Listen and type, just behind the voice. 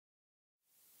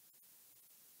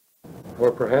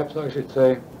or perhaps I should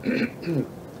say, good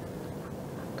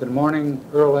morning,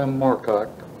 Earle M.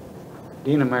 Morecock,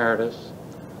 Dean Emeritus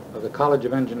of the College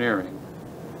of Engineering,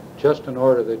 just in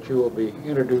order that you will be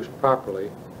introduced properly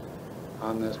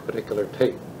on this particular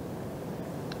tape.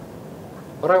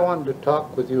 What I wanted to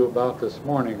talk with you about this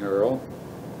morning, Earle,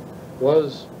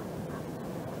 was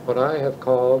what I have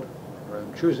called, or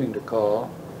I'm choosing to call,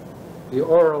 the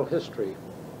oral history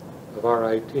of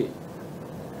RIT.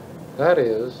 That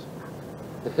is,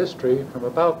 the history from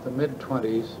about the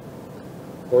mid-20s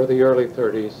or the early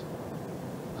 30s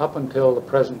up until the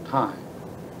present time.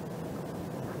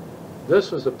 This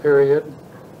was a period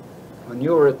when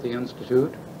you were at the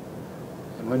Institute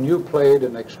and when you played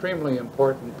an extremely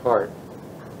important part,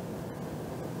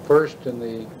 first in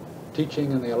the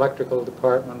teaching in the electrical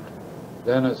department,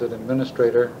 then as an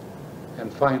administrator,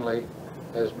 and finally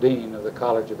as Dean of the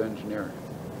College of Engineering.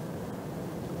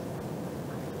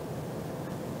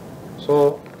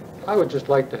 So I would just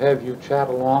like to have you chat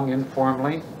along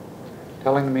informally,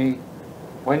 telling me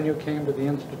when you came to the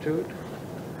Institute,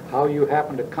 how you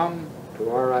happened to come to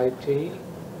RIT,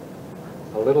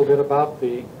 a little bit about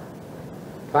the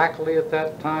faculty at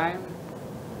that time,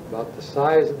 about the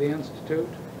size of the Institute,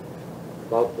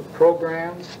 about the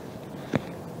programs,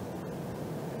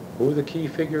 who the key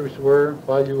figures were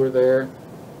while you were there,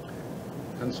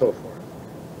 and so forth.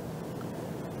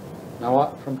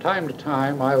 Now, from time to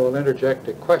time, I will interject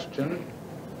a question,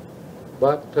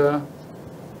 but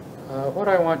what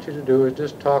I want you to do is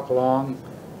just talk along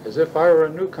as if I were a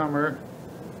newcomer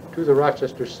to the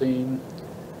Rochester scene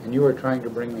and you were trying to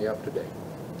bring me up to date.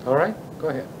 All right? Go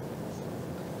ahead.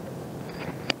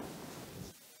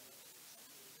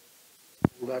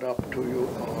 That up to you?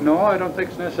 No, I don't think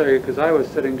it's necessary, because I was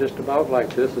sitting just about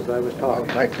like this as I was talking.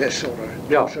 Like this, sort of,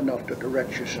 yeah. Close enough to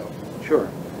direct yourself. Sure.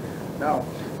 Now,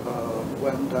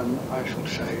 well then, I shall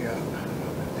say,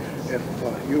 if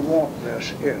you want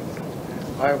this in,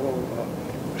 I will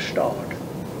start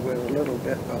with a little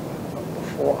bit of,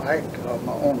 before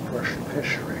my own personal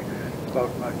history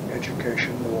about my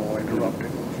education, the war, interrupting,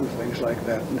 a few things like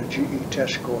that, and the GE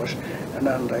test course, and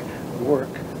then the work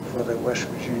for the West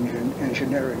Virginia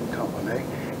Engineering Company,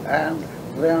 and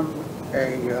then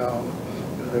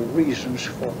the reasons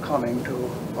for coming to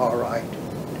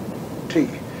RIT.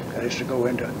 That is to go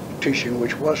into teaching,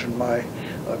 which wasn't my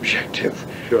objective.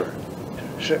 Sure.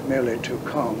 Merely to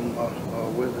come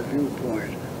with the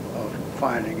viewpoint of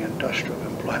finding industrial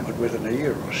employment within a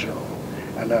year or so,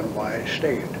 and then why I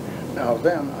stayed. Now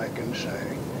then I can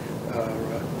say,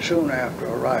 soon after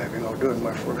arriving, or during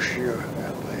my first year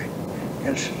at the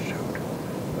Institute,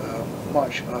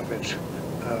 much of its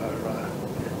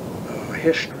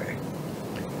history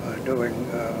during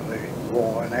the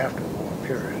war and after war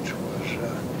periods was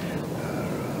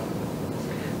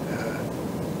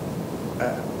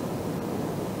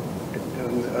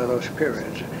during those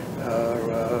periods,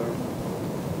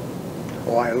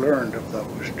 I learned of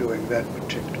those during that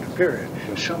particular period.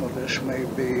 Some of this may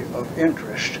be of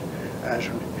interest as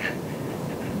an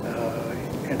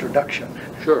introduction.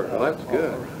 Sure, well, that's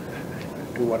good.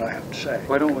 To what I have to say.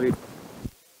 Why don't we?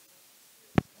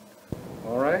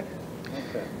 All right.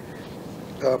 Okay.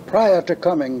 Prior to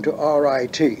coming to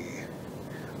RIT,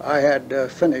 I had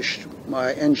finished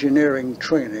my engineering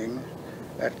training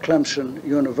at Clemson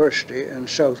University in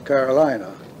South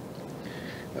Carolina.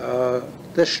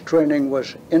 This training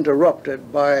was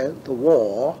interrupted by the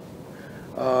war,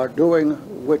 during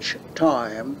which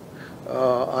time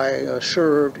I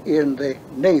served in the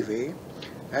Navy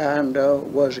and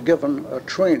was given a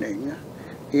training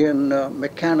in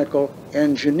mechanical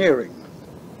engineering.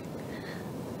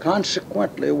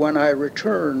 Consequently, when I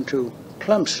returned to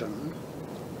Clemson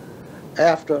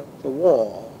after the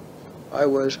war, I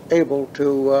was able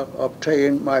to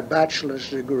obtain my bachelor's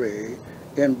degree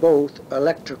in both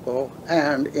electrical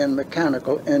and in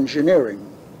mechanical engineering.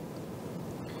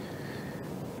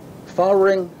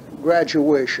 Following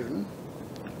graduation,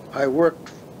 I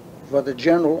worked for the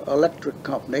General Electric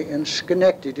Company in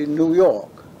Schenectady, New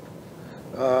York,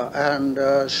 and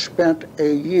spent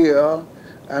a year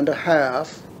and a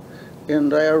half in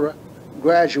their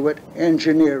graduate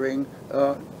engineering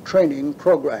training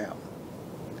program.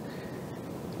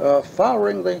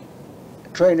 Following the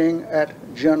training at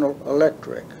General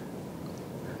Electric,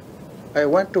 I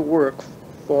went to work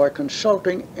for a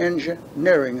consulting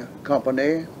engineering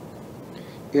company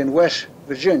in West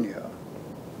Virginia.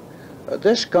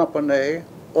 This company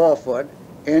offered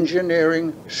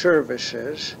engineering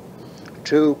services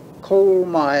to coal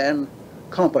mine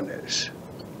companies.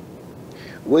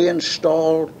 We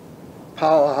installed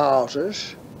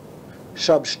powerhouses,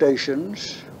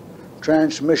 substations,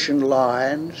 transmission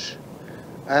lines,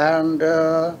 and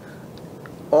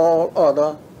all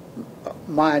other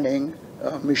mining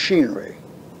machinery.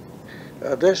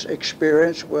 This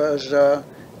experience was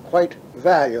quite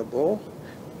valuable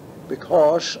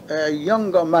because a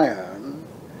younger man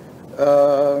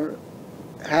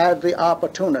had the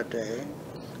opportunity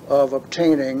of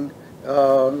obtaining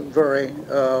very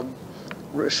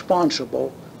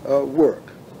responsible work.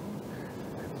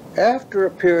 After a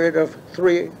period of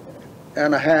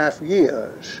 3.5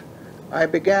 years, I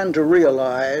began to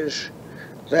realize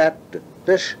that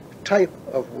this type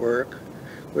of work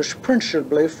was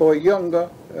principally for younger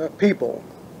people,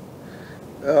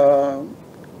 and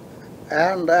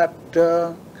that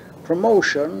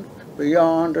promotion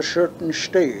beyond a certain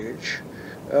stage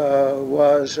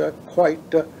was quite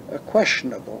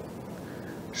questionable.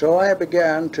 So I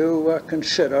began to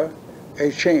consider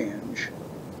a change.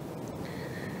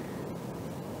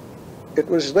 It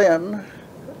was then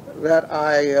that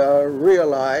I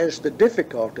realized the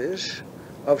difficulties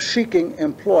of seeking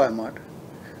employment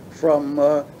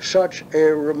from such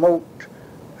a remote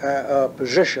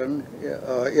position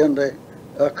in the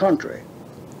country.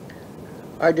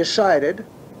 I decided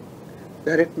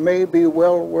that it may be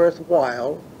well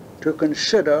worthwhile to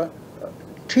consider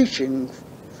teaching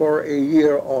for a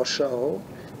year or so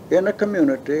in a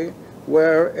community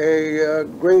where a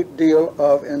great deal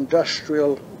of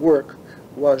industrial work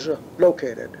was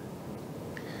located.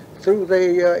 Through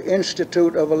the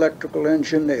Institute of Electrical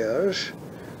Engineers,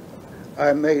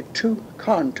 I made 2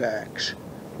 contacts,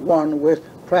 one with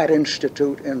Pratt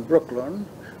Institute in Brooklyn,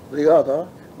 the other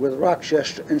with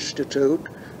Rochester Institute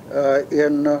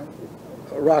in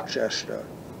Rochester.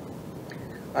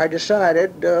 I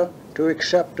decided to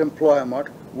accept employment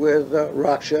with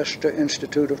Rochester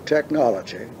Institute of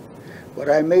Technology, but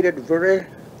I made it very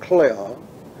clear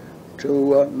to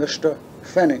Mr.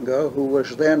 Fenninger, who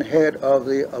was then head of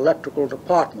the electrical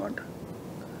department,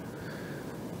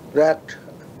 that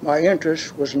my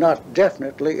interest was not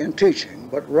definitely in teaching,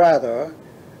 but rather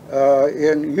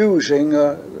in using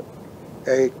a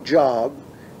job,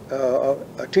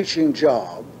 a teaching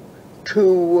job,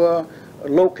 to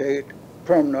locate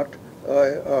permanent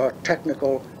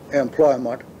technical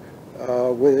employment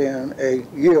within a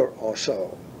year or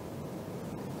so.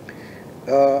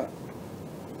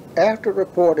 After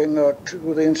reporting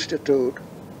to the Institute,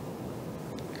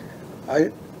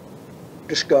 I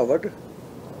discovered,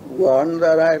 one,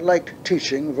 that I liked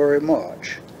teaching very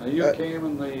much. Now you came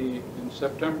in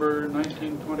September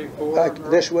 1924?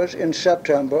 This was in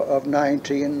September of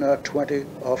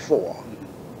 1924.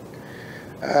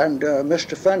 And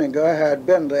Mr. Fenninger had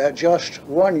been there just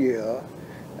 1 year,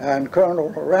 and Colonel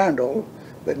Randall,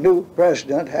 the new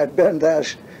president, had been there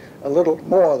a little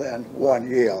more than 1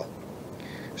 year.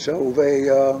 So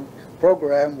the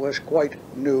program was quite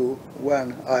new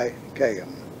when I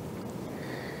came.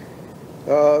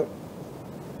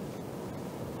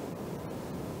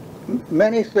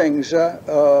 Many things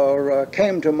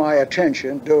came to my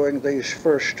attention during these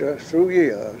first few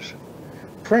years,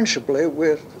 principally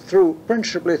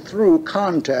through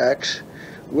contacts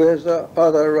with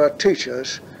other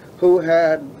teachers who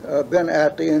had been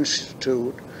at the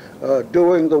Institute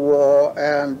during the war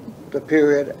and the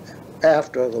period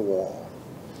after the war.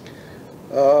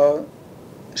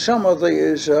 Some of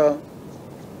these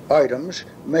items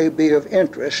may be of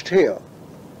interest here.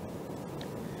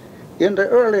 In the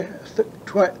early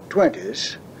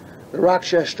 20s, the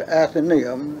Rochester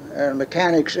Athenaeum and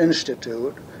Mechanics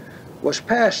Institute was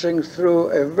passing through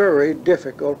a very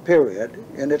difficult period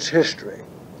in its history.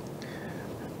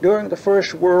 During the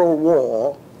First World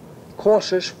War,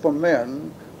 courses for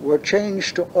men were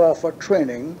changed to offer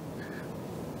training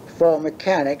for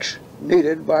mechanics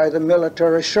needed by the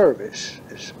military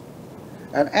services.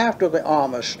 And after the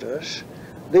armistice,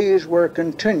 these were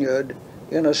continued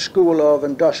in a School of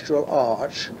Industrial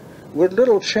Arts with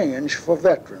little change for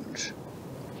veterans.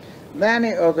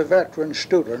 Many of the veteran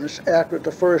students after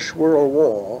the First World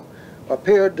War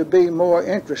appeared to be more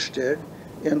interested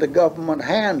in the government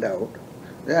handout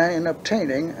than in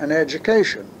obtaining an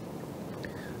education.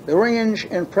 The range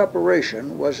in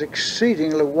preparation was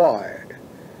exceedingly wide,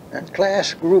 and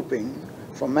class grouping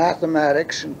for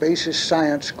mathematics and basic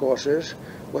science courses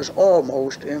was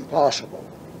almost impossible.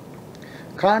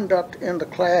 Conduct in the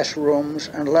classrooms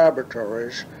and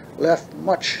laboratories left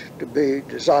much to be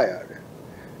desired,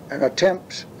 and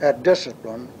attempts at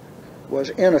discipline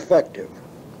was ineffective.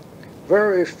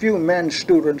 Very few men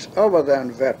students other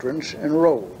than veterans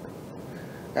enrolled,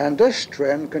 and this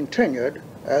trend continued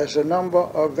as the number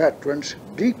of veterans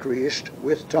decreased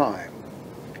with time.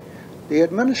 The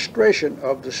administration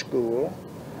of the school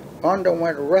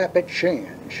underwent rapid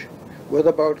change with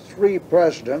about 3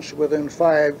 presidents within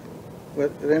 5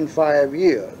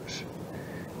 years.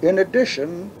 In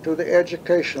addition to the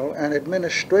educational and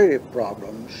administrative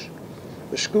problems,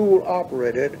 the school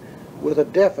operated with a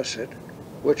deficit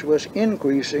which was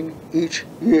increasing each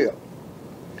year.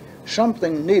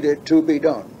 Something needed to be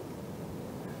done.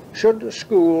 Should the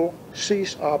school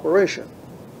cease operation?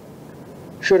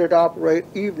 Should it operate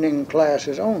evening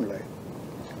classes only?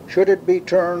 Should it be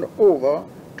turned over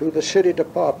to the City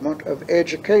Department of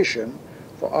Education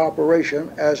for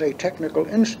operation as a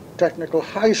technical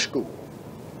high school?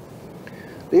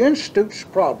 The Institute's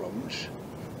problems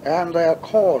and their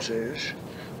causes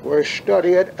were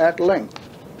studied at length,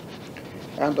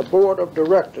 and the Board of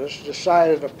Directors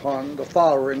decided upon the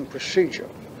following procedure.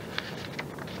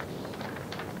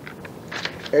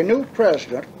 A new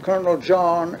president, Colonel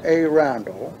John A.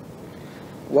 Randall,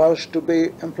 was to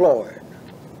be employed.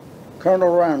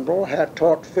 Colonel Randall had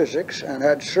taught physics and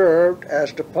had served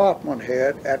as department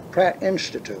head at Pratt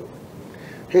Institute.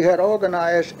 He had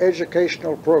organized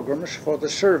educational programs for the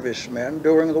servicemen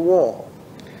during the war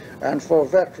and for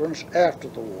veterans after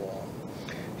the war.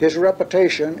 His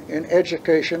reputation in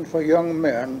education for young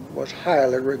men was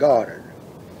highly regarded.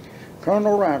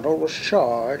 Colonel Randall was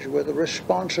charged with the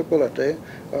responsibility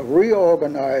of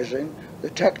reorganizing the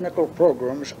technical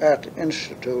programs at the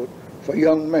Institute for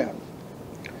young men.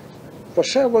 For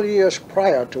several years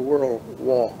prior to World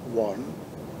War I,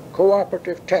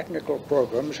 cooperative technical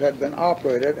programs had been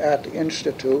operated at the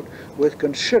Institute with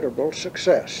considerable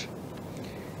success.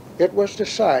 It was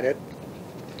decided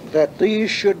that these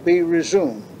should be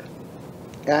resumed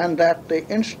and that the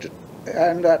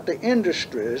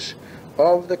industries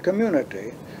of the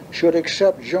community should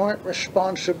accept joint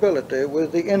responsibility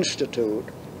with the Institute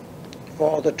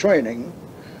for the training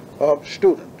of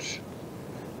students.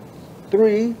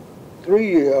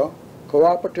 Three-year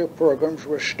cooperative programs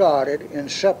were started in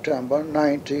September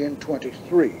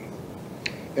 1923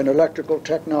 in electrical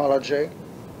technology,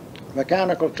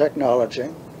 mechanical technology,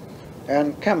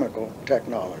 and chemical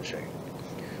technology.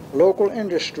 Local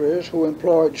industries who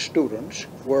employed students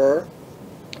were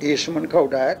Eastman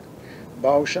Kodak,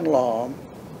 Bausch and Lomb,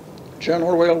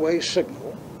 General Railway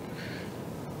Signal,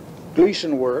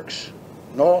 Gleason Works,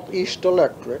 Northeast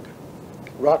Electric,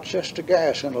 Rochester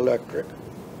Gas and Electric,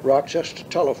 Rochester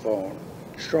Telephone,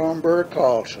 Stromberg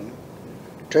Carlson,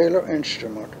 Taylor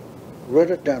Instrument,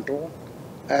 Ritter Dental,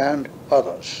 and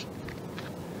others.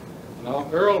 Now,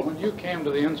 Earle, when you came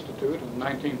to the Institute in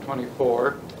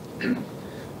 1924,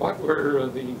 what were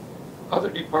the other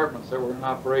departments that were in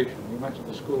operation? You mentioned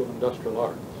the School of Industrial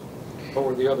Arts. What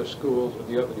were the other schools or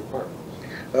the other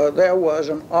departments? There was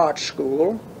an art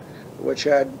school which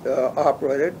had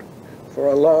operated for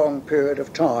a long period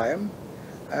of time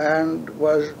and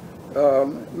was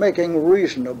making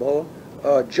reasonable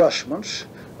adjustments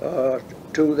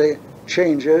to the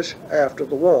changes after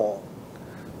the war.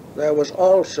 There was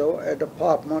also a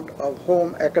Department of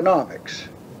Home Economics.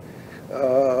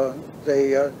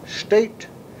 The state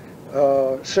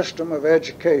system of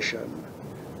education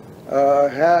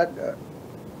had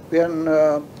been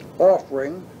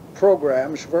offering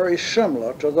programs very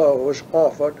similar to those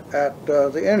offered at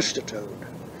the Institute.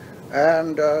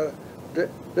 And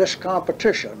this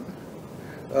competition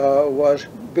was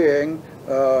being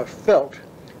felt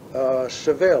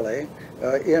severely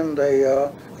in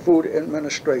the Food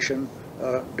Administration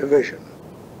Division.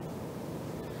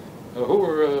 Who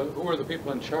were the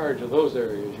people in charge of those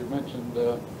areas? You mentioned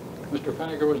Mr.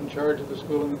 Feniger was in charge of the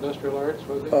School of Industrial Arts,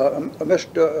 was he?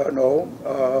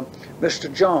 Mr.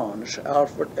 Johns,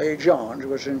 Alfred A. Johns,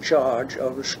 was in charge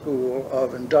of the School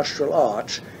of Industrial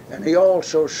Arts, and he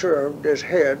also served as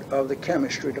head of the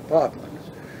chemistry department.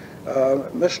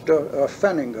 Mr.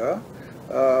 Feniger,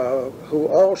 who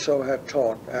also had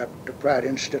taught at the Pratt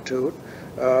Institute,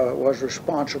 was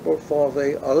responsible for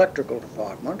the electrical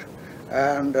department,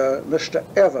 and Mr.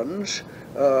 Evans,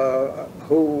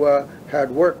 who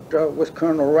had worked with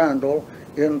Colonel Randall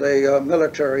in the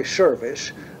military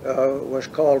service, was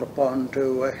called upon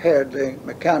to head the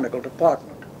mechanical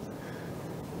department.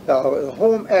 The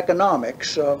home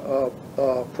economics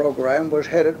program was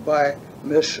headed by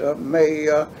Miss May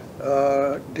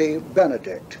D.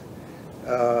 Benedict,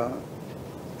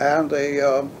 and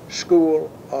the School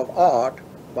of Art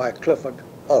by Clifford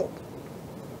Ulp.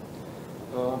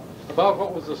 About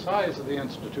what was the size of the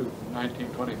Institute in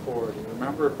 1924? Do you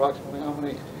remember approximately how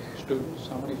many students,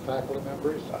 how many faculty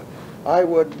members? I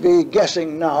would be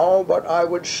guessing now, but I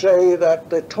would say that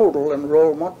the total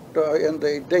enrollment in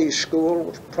the day school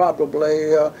was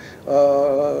probably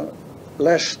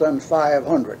less than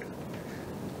 500.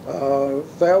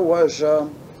 There was a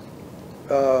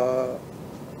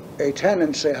a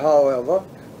tendency, however,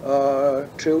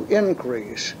 to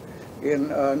increase. In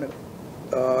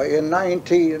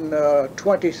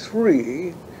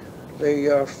 1923,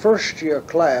 the first-year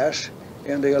class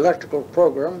in the electrical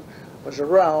program was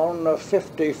around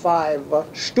 55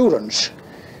 students,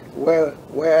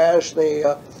 whereas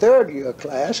the third-year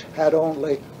class had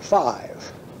only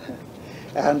 5.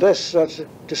 And this,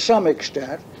 to some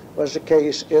extent, was the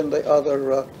case in the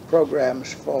other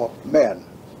programs for men.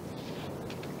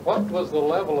 What was the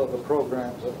level of the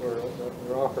programs that were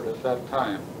offered at that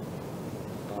time?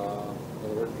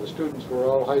 The students were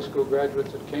all high school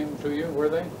graduates that came to you, were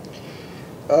they?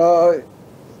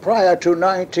 Prior to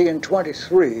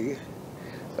 1923,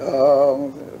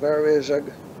 there is a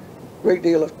great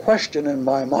deal of question in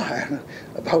my mind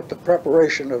about the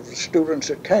preparation of the students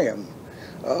that came.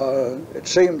 It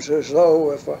seems as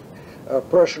though if a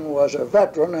person was a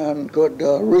veteran and could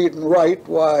read and write,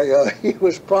 why, he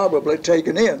was probably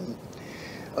taken in.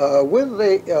 With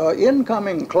the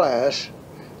incoming class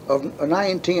of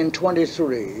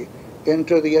 1923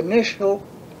 into the initial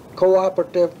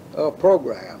cooperative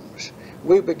programs,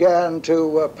 we began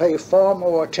to pay far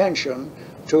more attention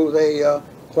to the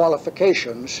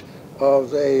qualifications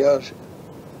of the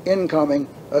incoming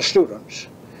students.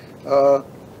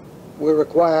 We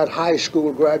required high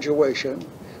school graduation.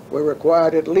 We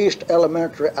required at least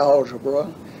elementary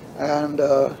algebra, and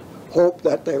hoped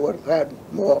that they would have had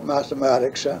more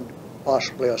mathematics and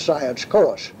possibly a science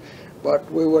course.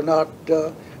 But we were not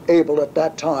able at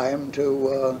that time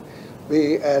to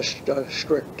be as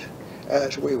strict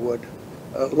as we would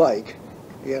like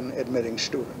in admitting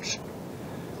students.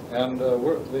 And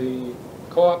the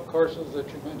co-op courses that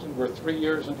you mentioned were 3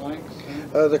 years in length?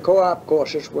 The co-op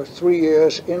courses were 3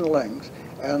 years in length,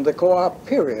 and the co-op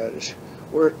periods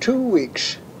were 2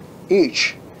 weeks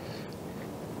each.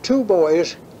 2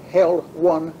 boys held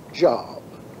one job.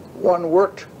 One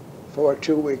worked for a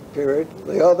 2-week period,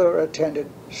 the other attended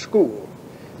school,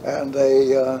 and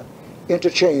they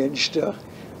interchanged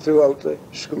throughout the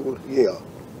school year.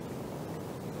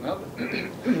 Well,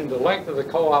 the length of the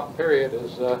co-op period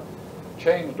has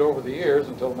changed over the years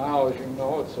until now, as you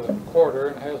know, it's a quarter,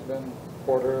 and has been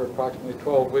approximately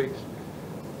 12 weeks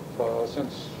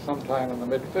since sometime in the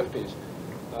mid-50s.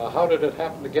 How did it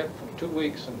happen to get from 2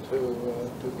 weeks into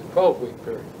to the 12-week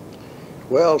period?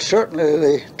 Well, certainly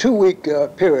the 2-week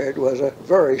period was a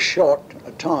very short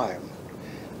time.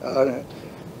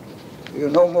 You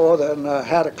no more than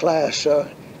had a class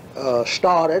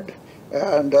started,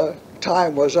 and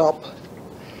time was up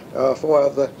for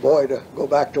the boy to go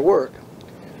back to work.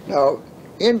 Now,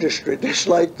 industry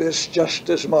disliked this just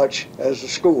as much as the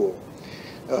school.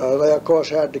 They, of course,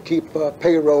 had to keep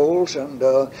payrolls, and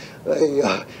the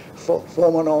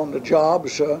foreman on the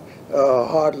jobs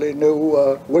hardly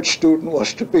knew which student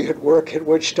was to be at work at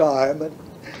which time. And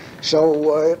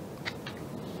so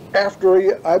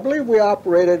after I believe we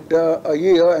operated a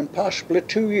year and possibly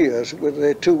 2 years with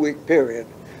a 2-week period,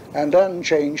 and then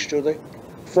changed to the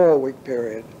 4-week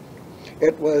period.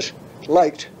 It was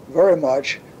liked very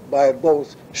much by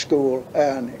both school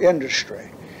and industry.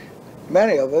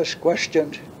 Many of us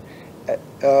questioned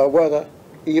whether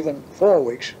even 4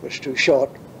 weeks was too short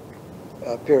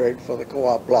a period for the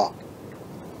co-op block.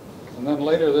 And then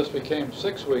later this became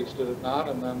 6 weeks, did it not?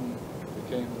 And then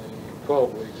became the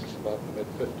 12 weeks about the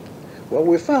mid-50s. Well,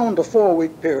 we found the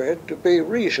 4-week period to be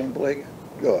reasonably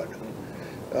good.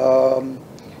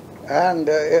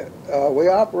 We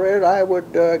operated, I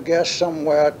would guess,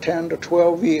 somewhere 10 to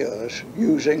 12 years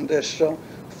using this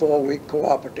 4-week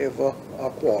cooperative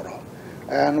quarter.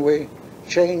 And we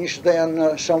changed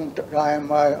then sometime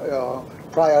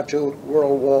prior to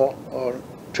World War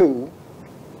II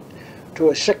to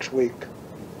a 6-week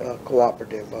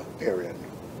cooperative period.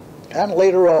 And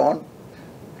later on,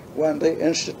 when the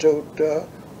Institute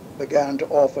began to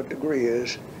offer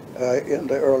degrees in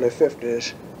the early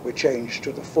 50s, we changed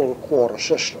to the full quarter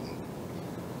system.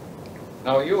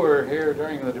 Now, you were here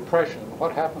during the Depression.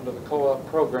 What happened to the co-op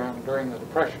program during the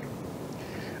Depression?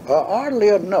 Oddly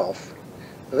enough,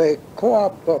 the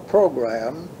co-op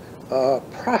program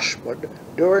prospered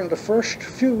during the first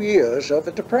few years of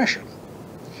the Depression.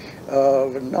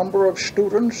 The number of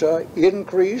students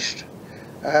increased,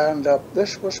 and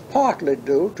this was partly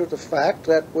due to the fact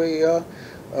that we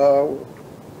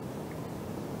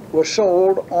were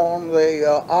sold on the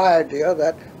idea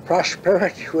that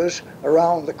prosperity was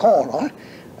around the corner,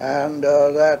 and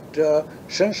that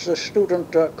since the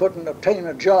student couldn't obtain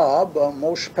a job,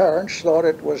 most parents thought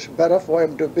it was better for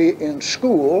him to be in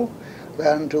school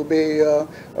than to be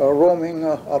roaming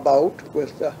about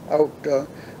without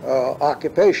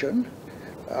occupation.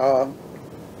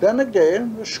 Then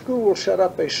again, the school set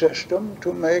up a system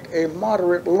to make a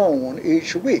moderate loan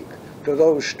each week to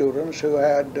those students who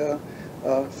had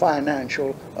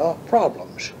financial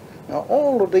problems. Now,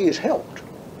 all of these helped.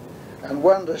 And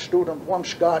when the student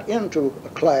once got into a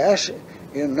class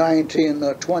in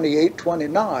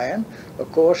 1928-29,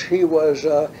 of course, he was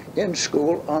in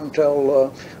school until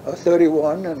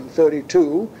 31 and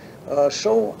 32.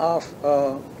 So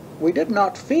we did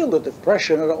not feel the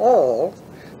depression at all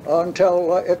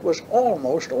until it was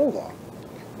almost over.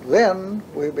 Then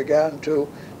we began to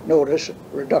notice a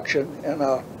reduction in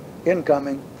our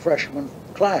incoming freshman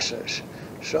classes.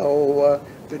 So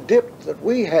the dip that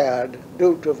we had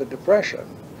due to the depression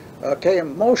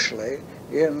came mostly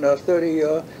in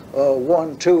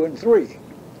 31, 2, and 3.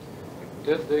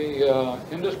 Did the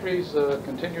industries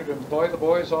continue to employ the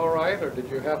boys all right, or did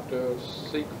you have to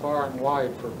seek far and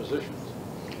wide for positions?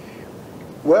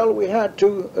 Well, we had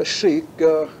to seek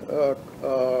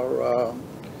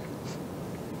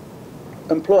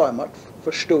employment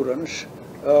for students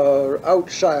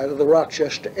outside of the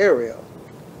Rochester area.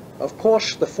 Of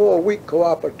course, the 4-week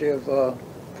cooperative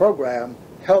program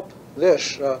helped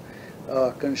this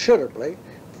considerably,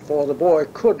 for the boy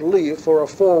could leave for a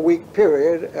 4-week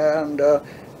period and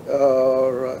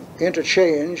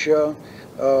interchange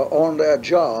on their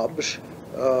jobs.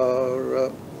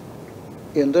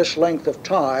 In this length of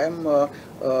time,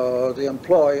 the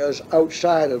employers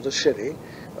outside of the city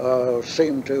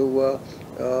seemed to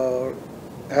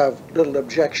have little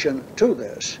objection to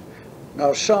this.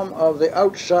 Now, some of the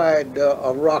outside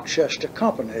of Rochester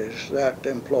companies that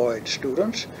employed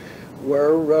students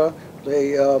were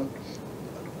the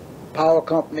power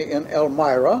company in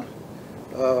Elmira,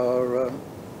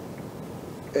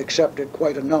 accepted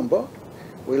quite a number.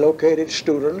 We located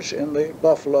students in the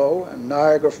Buffalo and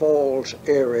Niagara Falls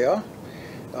area,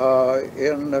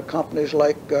 in companies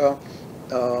like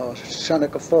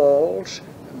Seneca Falls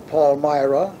and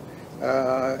Palmyra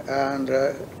and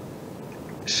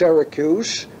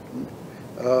Syracuse,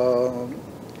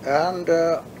 and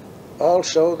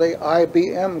also the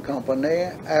IBM company,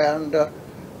 and a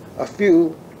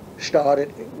few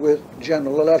started with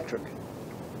General Electric.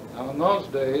 Now, in those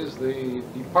days, the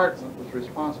department was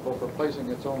responsible for placing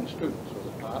its own students, was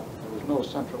it not? There was no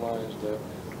centralized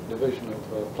division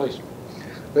of placement.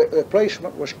 The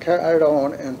placement was carried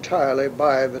on entirely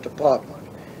by the department.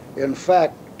 In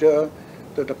fact, the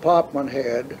department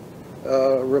head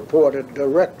reported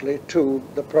directly to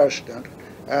the president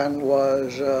and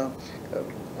was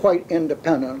quite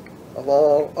independent of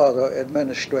all other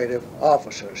administrative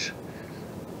officers.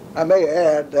 I may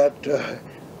add that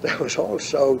there was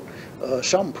also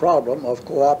some problem of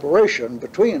cooperation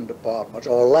between departments,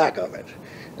 or lack of it.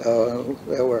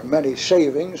 There were many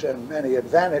savings and many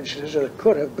advantages that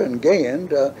could have been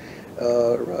gained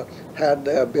had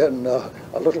there been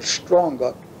a little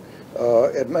stronger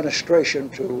administration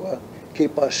to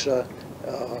keep us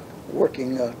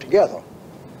working together.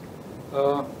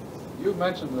 You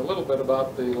mentioned a little bit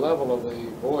about the level of the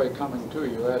boy coming to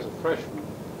you as a freshman.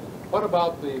 What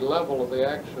about the level of the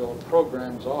actual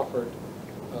programs offered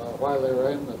while they were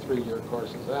in the 3-year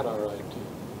courses at RIT?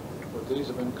 Would these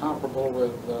have been comparable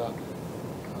with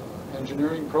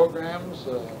engineering programs?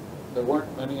 There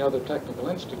weren't many other technical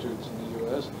institutes in the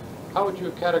U.S. How would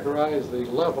you categorize the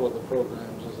level of the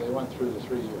programs as they went through the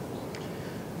 3 years?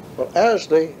 Well, as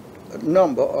the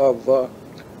number of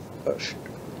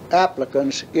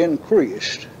applicants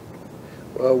increased,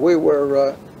 we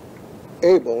were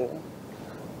able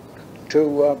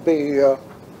to be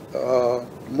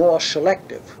more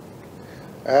selective.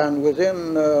 And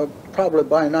within, probably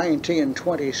by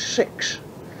 1926,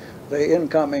 the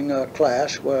incoming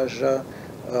class was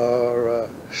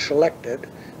selected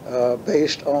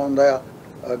based on their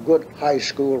good high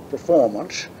school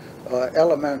performance.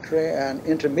 Elementary and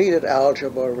intermediate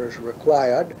algebra was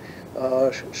required.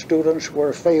 Students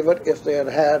were favored if they had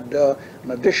had an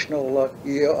additional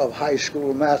year of high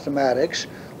school mathematics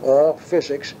or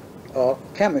physics or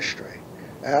chemistry.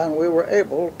 And we were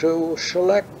able to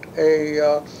select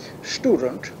a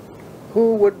student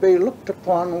who would be looked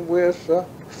upon with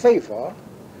favor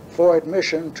for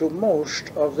admission to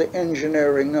most of the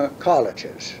engineering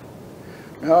colleges.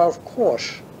 Now, of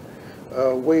course,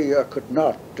 we could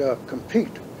not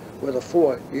compete with a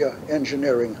 4-year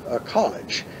engineering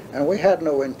college, and we had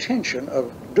no intention of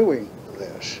doing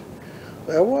this.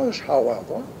 There was,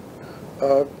 however,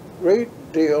 a great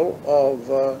deal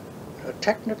of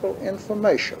technical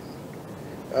information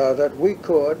that we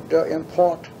could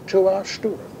impart to our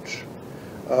students.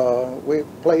 We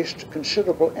placed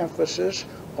considerable emphasis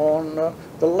on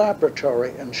the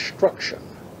laboratory instruction.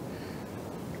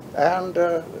 And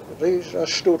these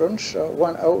students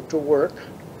went out to work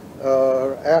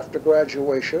after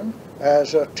graduation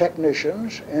as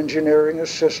technicians, engineering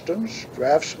assistants,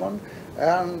 draftsmen,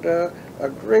 and a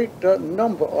great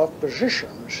number of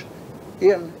positions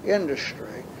in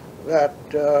industry that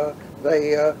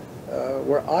they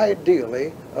were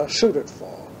ideally suited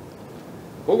for.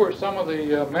 Who were some of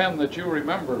the men that you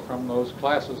remember from those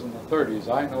classes in the 30s?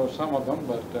 I know some of them,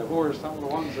 but who are some of the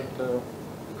ones that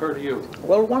occur to you?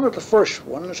 Well, one of the first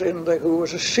ones who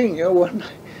was a senior when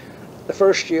the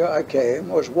first year I came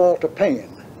was Walter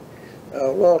Payne.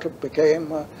 Walter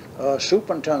became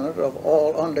superintendent of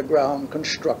all underground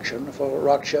construction for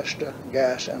Rochester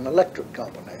Gas and Electric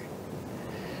Company.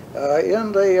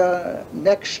 In the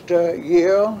next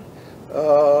year,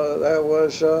 there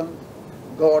was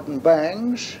Gordon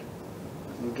Bangs,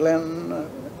 Glenn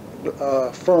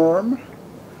Firm,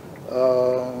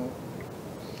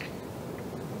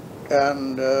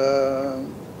 and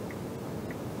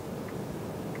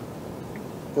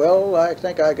well, I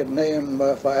think I could name,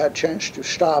 if I had a chance to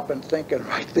stop and think and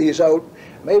write these out,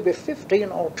 maybe 15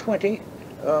 or 20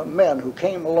 men who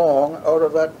came along out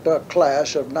of that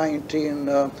class of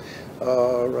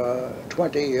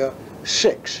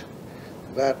 1926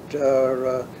 that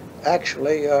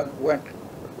actually went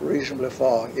reasonably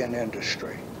far in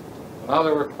industry. Now,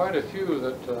 there were quite a few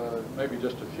that, maybe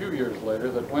just a few years later,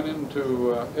 that went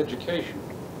into education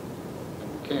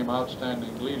and became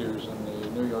outstanding leaders in the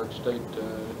New York State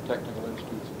Technical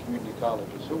Institutes and community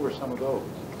colleges. Who were some of those?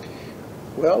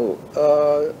 Well,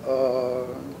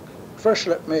 first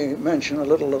let me mention a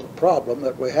little of the problem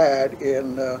that we had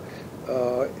in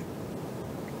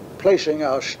placing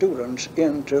our students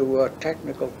into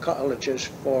technical colleges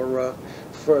for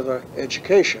further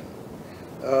education.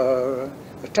 The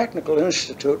Technical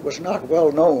Institute was not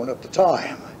well known at the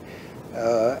time,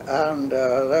 and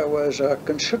there was a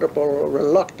considerable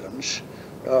reluctance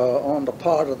on the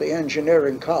part of the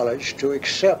engineering college to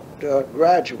accept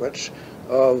graduates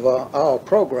of our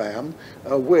program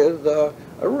with a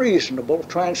reasonable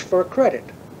transfer credit.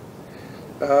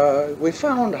 We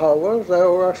found, however, there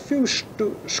were a few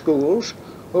schools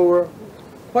who were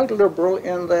quite liberal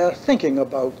in their thinking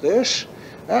about this,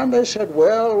 and they said,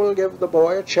 well, we'll give the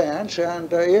boy a chance,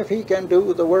 and if he can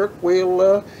do the work,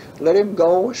 we'll let him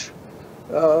go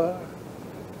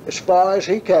as far as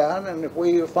he can, and if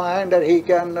we find that he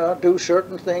can do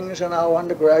certain things in our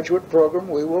undergraduate program,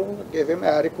 we will give him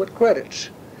adequate credits.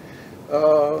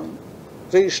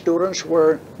 These students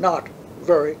were not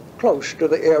very close to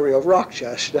the area of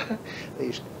Rochester,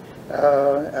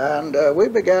 and we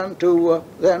began to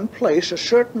then place a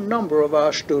certain number of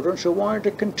our students who wanted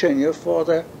to continue for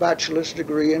their bachelor's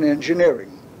degree in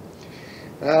engineering.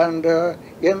 And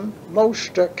in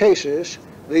most cases,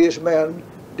 these men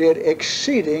did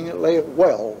exceedingly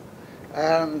well,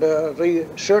 and the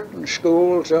certain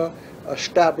schools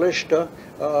established a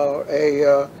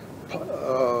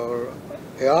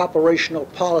operational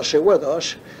policy with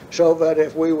us, so that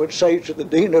if we would say to the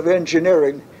Dean of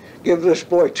Engineering, give this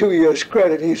boy 2 years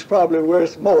credit, he's probably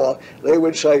worth more, they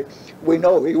would say, we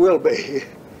know he will be.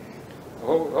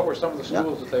 What were some of the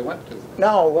schools that they went to?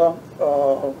 Now,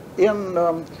 in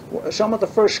some of the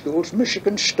first schools,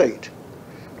 Michigan State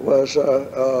was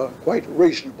quite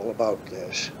reasonable about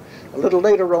this. A little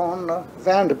later on,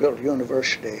 Vanderbilt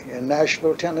University in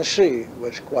Nashville, Tennessee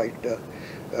was quite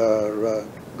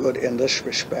good in this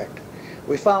respect.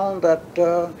 We found that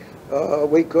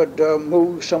we could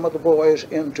move some of the boys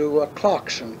into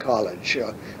Clarkson College.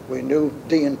 We knew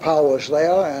Dean Powers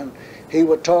there, and he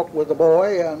would talk with the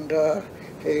boy, and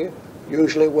he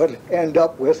usually would end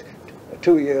up with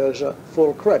 2 years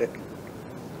full credit.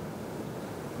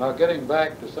 Now, getting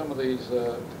back to some of these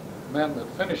men that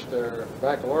finished their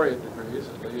baccalaureate degrees,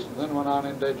 at least, and then went on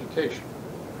into education.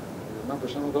 Do you remember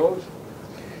some of those?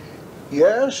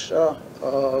 Yes,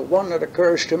 one that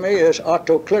occurs to me is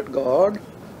Otto Klitgaard,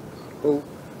 who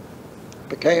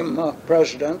became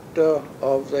president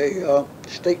of the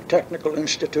State Technical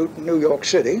Institute in New York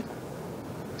City.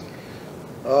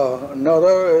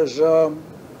 Another is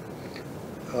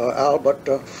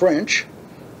Albert French,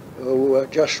 who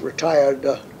just retired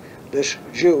this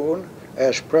June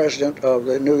as president of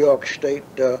the New York State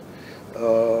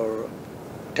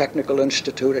Technical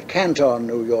Institute at Canton,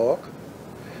 New York.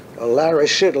 Larry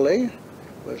Sidley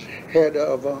was head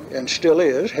of, and still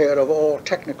is, head of all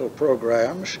technical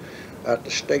programs at the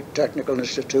State Technical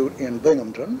Institute in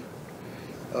Binghamton.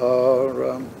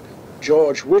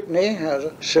 George Whitney has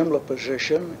a similar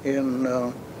position in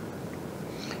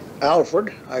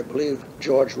Alfred. I believe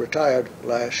George retired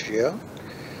last year.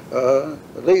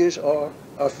 These are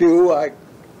a few. I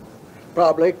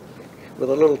probably with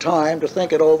a little time to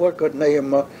think it over, could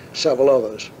name several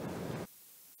others.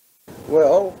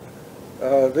 Well,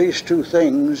 these two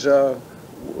things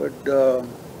would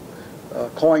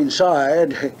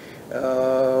coincide.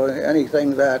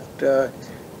 Anything that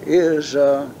is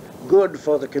good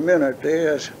for the community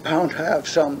is bound to have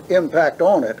some impact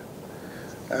on it.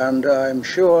 And I'm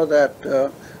sure that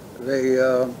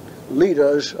the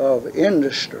leaders of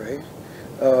industry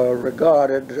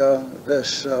regarded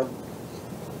this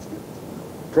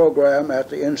program at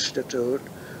the Institute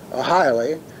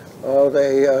highly, or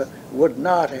they would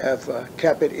not have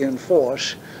kept it in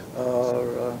force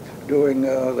during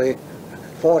the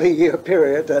 40-year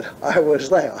period that I was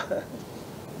there.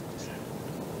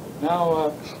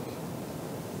 Now,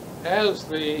 as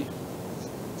the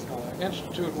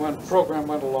Institute program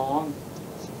went along,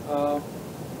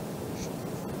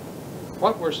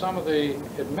 what were some of the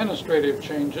administrative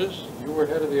changes? You were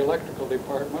head of the electrical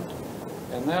department,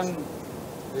 and then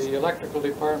the electrical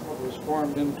department was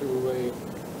formed into a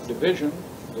division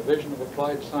of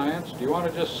applied science. Do you want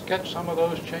to just sketch some of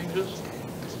those changes?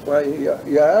 Well,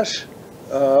 yes.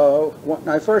 When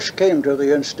I first came to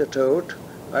the Institute,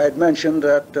 I had mentioned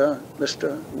that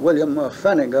Mr. William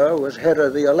Fenninger was head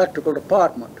of the electrical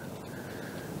department.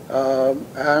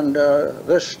 And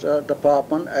this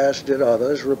department, as did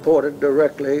others, reported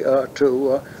directly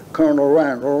to Colonel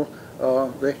Randall,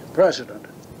 the president.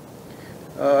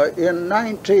 In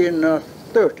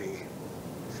 1930,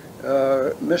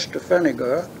 Mr.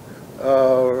 Fenninger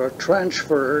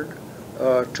transferred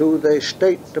to the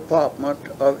State Department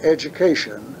of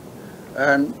Education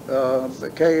and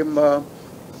became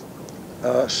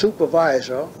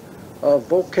supervisor of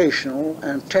vocational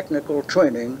and technical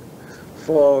training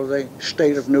for the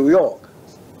state of New York.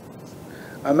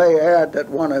 I may add that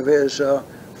one of his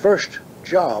first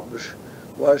jobs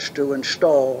was to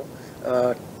install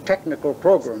technical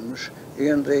programs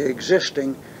in the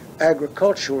existing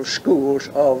agricultural schools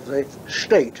of the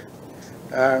state.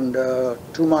 And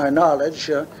to my knowledge,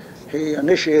 he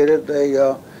initiated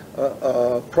the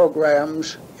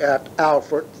programs at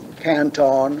Alfred,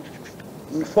 Canton,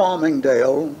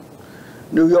 Farmingdale,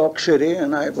 New York City,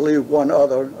 and I believe one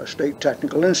other state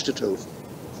technical institute.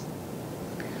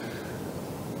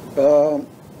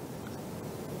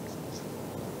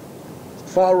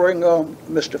 Following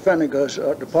Mr. Fenninger's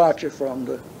departure from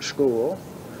the school,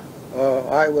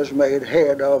 I was made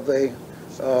head of the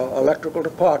electrical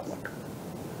department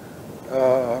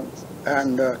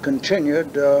and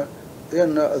continued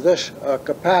in this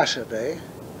capacity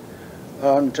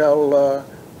until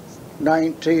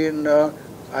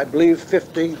I believe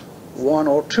 51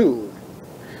 or 2,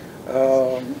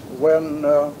 when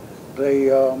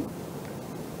the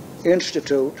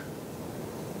Institute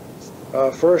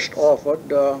first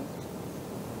offered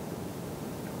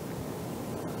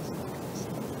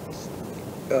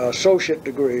associate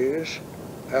degrees,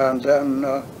 and then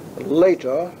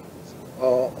later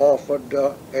offered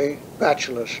a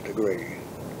bachelor's degree.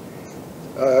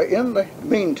 In the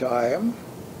meantime,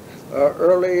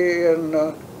 early in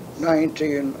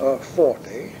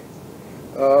 1940,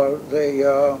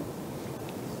 the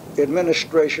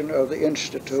administration of the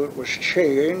Institute was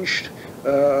changed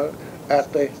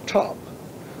at the top,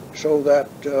 so that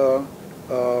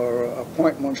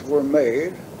appointments were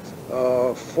made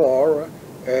for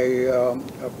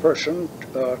a person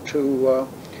to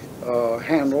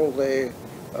handle the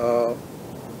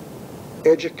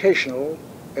educational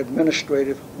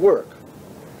administrative work.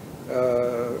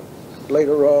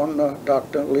 Later on,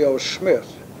 Dr. Leo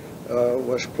Smith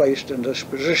was placed in this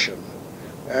position,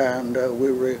 and we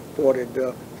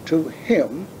reported to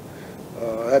him.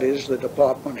 That is, the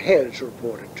department heads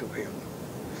reported to him,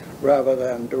 rather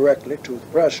than directly to the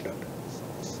president.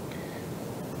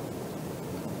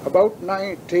 About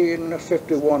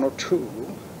 1951 or 2,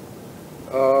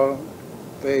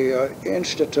 the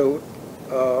Institute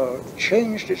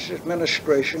changed its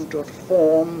administration to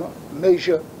form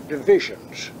major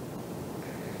divisions.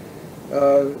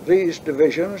 These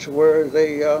divisions were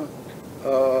the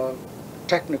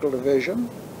technical division,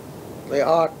 the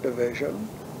art division,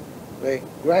 the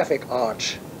graphic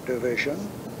arts division,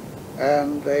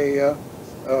 and the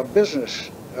business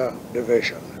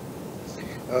division.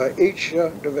 Each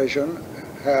division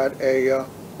had a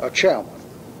chairman,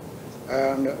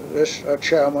 and this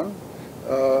chairman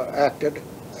acted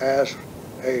as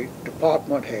a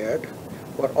department head,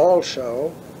 but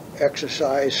also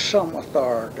exercised some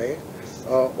authority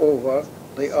over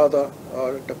the other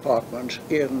departments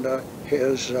in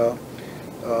his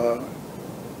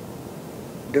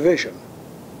division.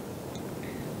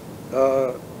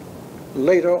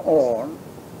 Later on,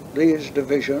 these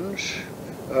divisions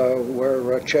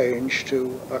were changed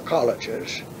to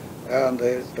colleges, and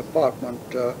the department,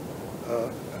 the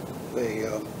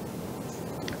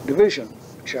division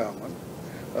chairman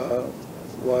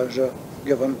was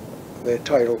given the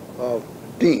title of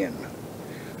dean.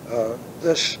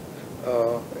 This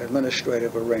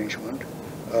administrative arrangement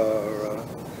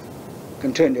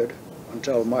continued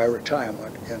until my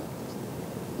retirement in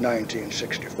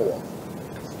 1964.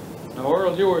 Now,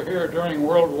 Earle, you were here during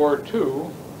World War II,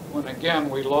 when again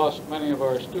we lost many of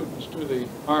our students to the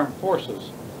armed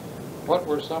forces. What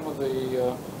were some of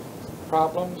the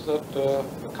problems that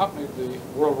accompanied the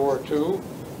World War II?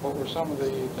 What were some of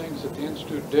the things that the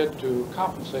Institute did to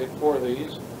compensate for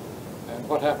these? And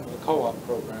what happened to the co-op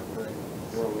program during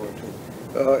World War II?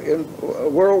 In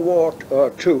World War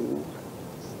II,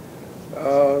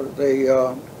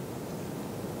 the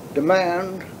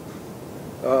demand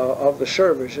of the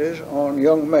services on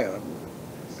young men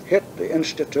hit the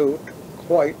Institute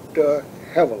quite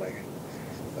heavily.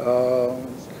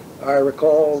 I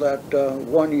recall that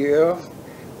one year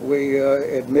we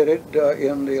admitted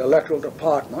in the electoral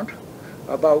department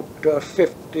about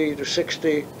 50 to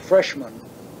 60 freshmen.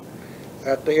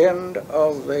 At the end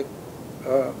of the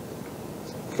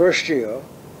first year,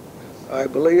 I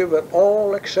believe that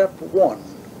all except one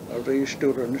of these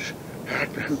students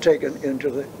had been taken into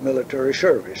the military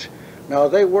service. Now,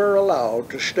 they were allowed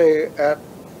to stay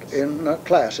in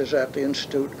classes at the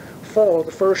Institute for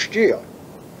the first year,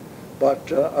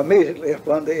 but immediately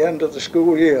upon the end of the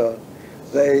school year,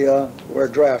 they were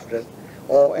drafted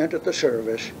or entered the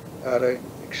service at an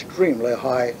extremely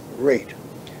high rate.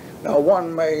 Now,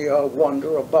 one may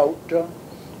wonder about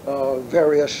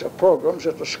various programs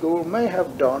that the school may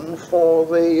have done for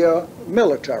the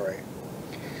military.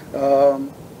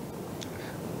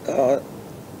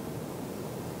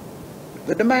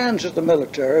 The demands of the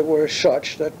military were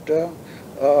such that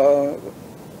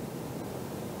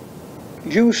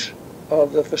use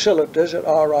of the facilities at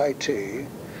RIT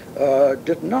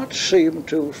did not seem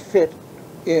to fit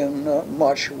in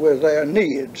much with their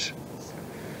needs.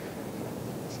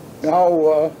 Now,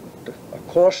 of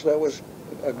course, there was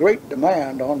a great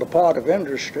demand on the part of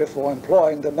industry for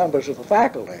employing the members of the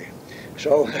faculty,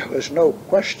 so there was no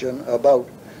question about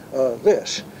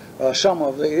this. Some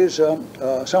of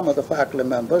the faculty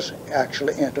members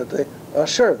actually entered the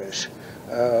service.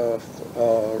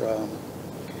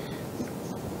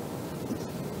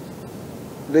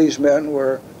 These men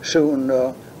were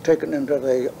soon taken into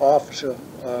the officer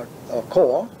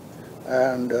corps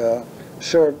and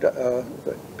served the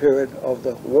period of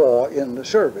the war in the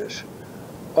service.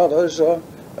 Others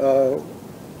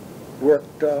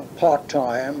worked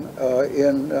part-time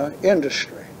in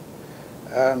industry,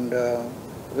 and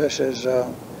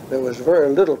there was very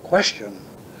little question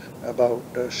about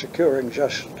securing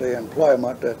just the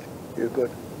employment that you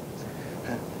could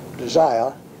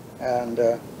desire, and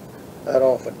that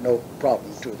offered no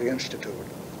problem to the Institute.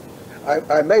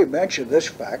 I may mention this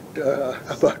fact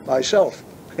about myself.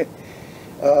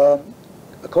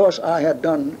 Of course, I had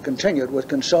continued with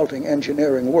consulting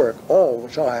engineering work all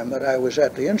the time that I was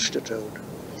at the Institute,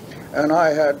 and I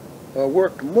had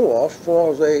worked more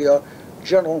for the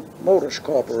General Motors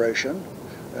Corporation,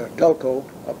 Delco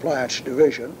Appliance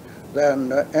Division,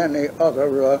 than any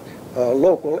other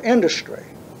local industry.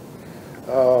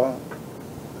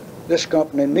 This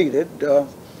company needed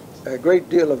a great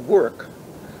deal of work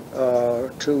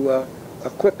to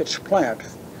equip its plant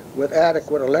with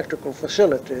adequate electrical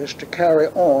facilities to carry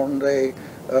on the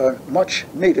much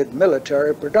needed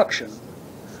military production.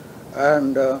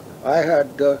 And I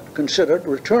had considered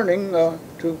returning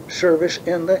to service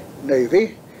in the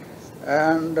Navy,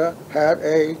 and had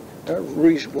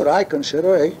what I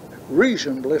consider a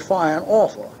reasonably fine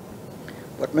offer.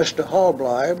 But Mr.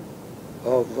 Hallbleib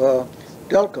of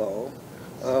Delco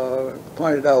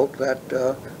pointed out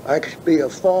that I could be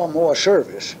of far more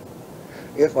service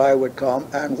if I would come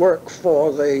and work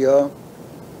for the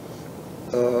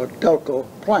Delco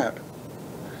plant.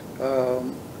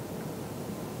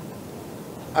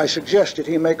 I suggested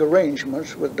he make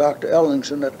arrangements with Dr.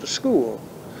 Ellingson at the school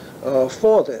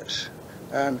for this,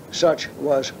 and such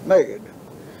was made.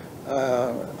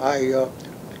 I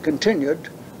continued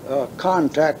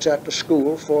contacts at the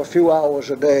school for a few hours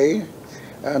a day,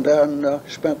 and then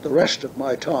spent the rest of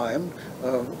my time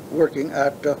working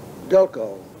at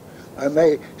Delco. I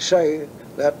may say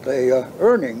that the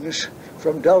earnings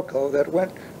from Delco that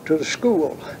went to the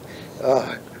school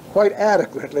quite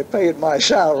adequately paid my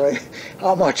salary.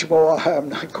 How much more, I'm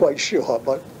not quite sure,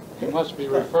 but... You must be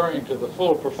referring to the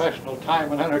full professional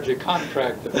time and energy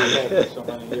contract that we had for so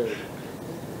many years.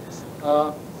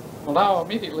 Well, now,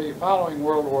 immediately following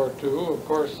World War II, of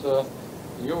course, the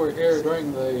you were here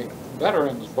during the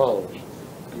Veterans Bulge.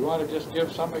 You want to just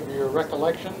give some of your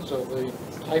recollections of the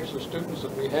types of students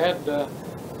that we had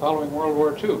following World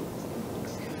War II?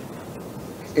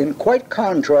 In quite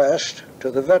contrast to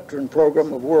the veteran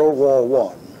program of World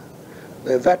War I,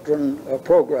 the veteran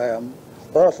program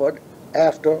offered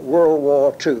after World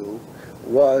War II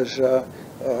was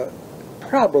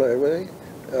probably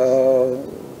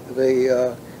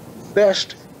the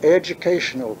best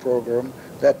educational program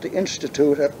that the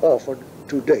Institute had offered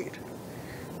to date.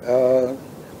 The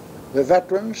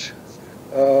veterans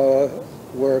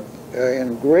were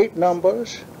in great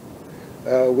numbers.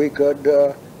 We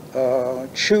could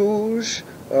choose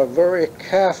very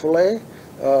carefully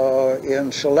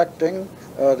in selecting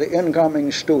the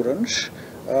incoming students,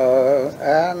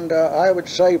 and I would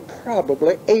say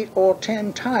probably 8 or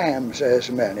 10 times as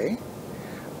many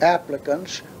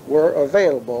applicants were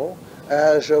available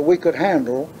as we could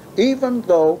handle, even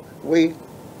though we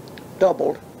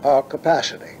doubled our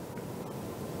capacity.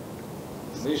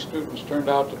 These students turned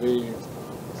out to be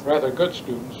rather good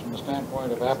students from the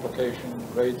standpoint of application,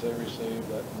 grades they received,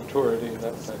 that maturity,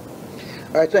 that type of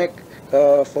thing. I think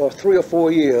for 3 or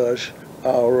 4 years,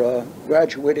 our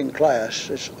graduating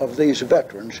classes of these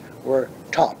veterans were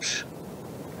tops.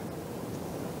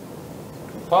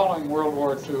 Following World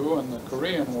War II and the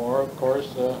Korean War, of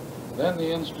course, then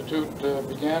the Institute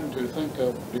began to think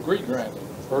of degree granting,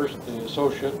 first the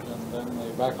associate and then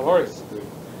the baccalaureate degree.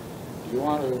 Do you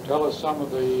want to tell us some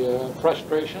of the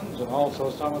frustrations and also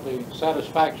some of the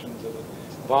satisfactions that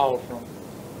evolved from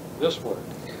this work?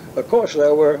 Of course,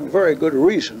 there were very good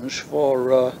reasons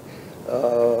for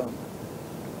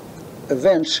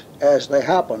events as they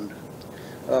happened.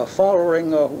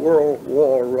 Following World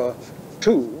War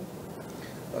II,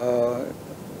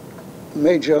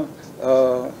 Major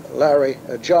Larry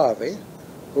Jarvie,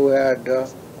 who had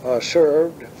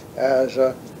served as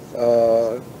a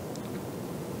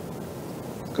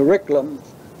curriculum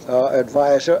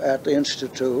advisor at the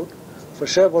Institute for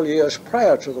several years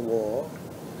prior to the war,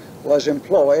 was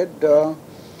employed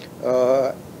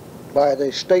by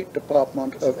the State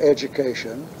Department of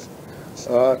Education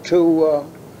to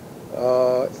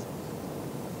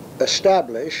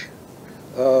establish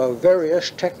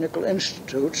various technical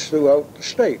institutes throughout the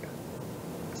state.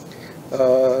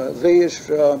 These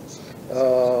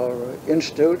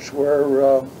institutes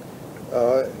were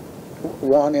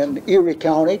one in Erie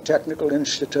County Technical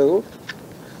Institute,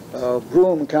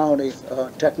 Broome County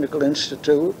Technical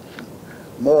Institute,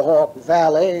 Mohawk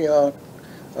Valley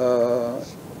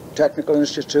Technical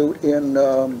Institute in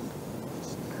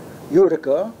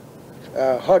Utica,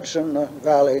 Hudson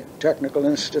Valley Technical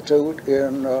Institute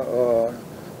in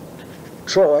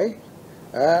Troy,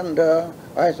 and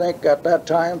I think at that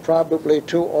time probably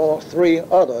 2 or 3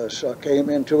 others came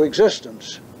into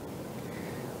existence.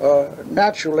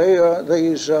 Naturally,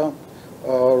 these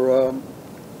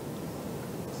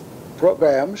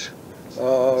programs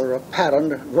are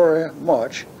patterned very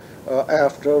much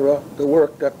after the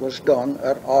work that was done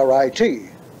at RIT.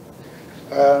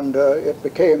 And it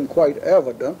became quite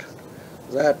evident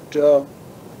that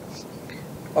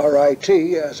RIT,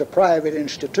 as a private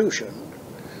institution,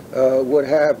 would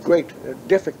have great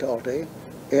difficulty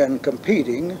in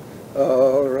competing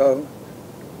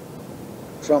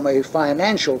from a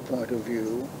financial point of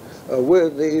view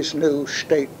with these new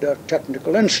state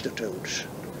technical institutes.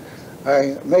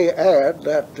 I may add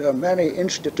that many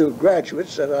institute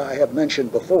graduates that I have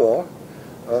mentioned before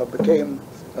became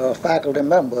faculty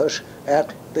members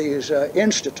at these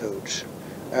institutes,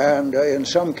 and in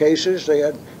some cases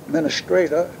the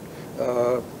administrator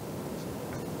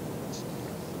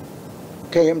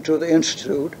came to the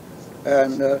institute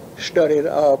and studied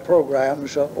our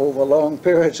programs over long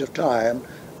periods of time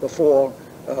before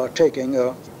taking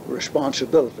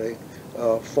responsibility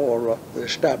for the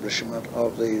establishment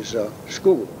of these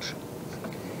schools.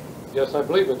 Yes, I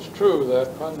believe it's true that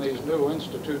when these new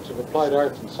Institutes of Applied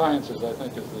Arts and Sciences, I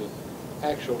think is the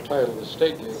actual title of the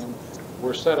state game,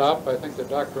 were set up. I think that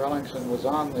Dr. Ellingson was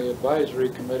on the advisory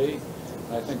committee.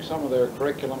 I think some of their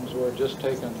curriculums were just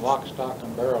taken lock, stock,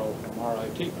 and barrel from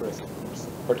RIT curriculums,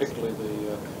 particularly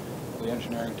the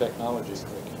engineering technology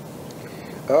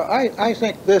curriculum. I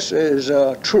think this is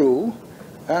true,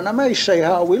 and I may say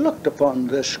how we looked upon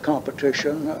this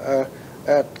competition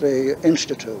at the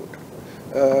Institute.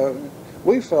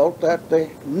 We felt that the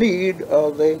need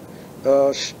of the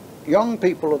young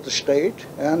people of the state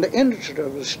and the industry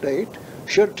of the state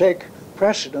should take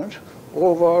precedence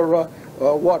over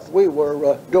what we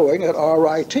were doing at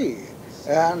RIT.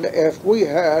 And if we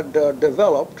had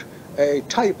developed a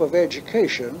type of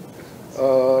education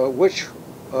which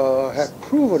had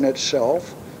proven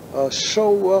itself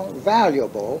so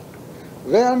valuable,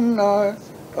 then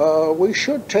we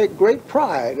should take great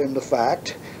pride in the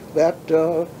fact that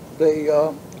the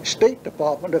State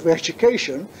Department of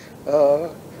Education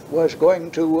was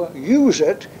going to use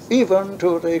it, even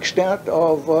to the extent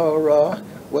of,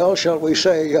 well, shall we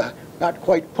say, not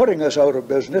quite putting us out of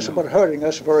business, but hurting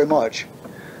us very much.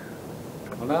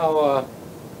 Well, now,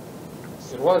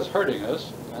 it was hurting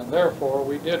us, and therefore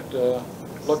we did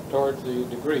look toward the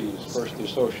degrees, first the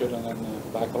associate and then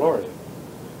the baccalaureate.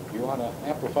 Do you want to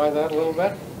amplify that a little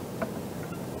bit?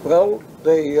 Well,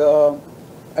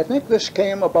 I think this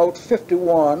came about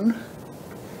 51,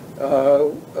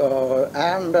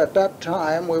 and at that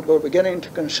time we were beginning to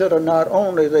consider not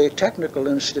only the technical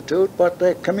institute, but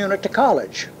the community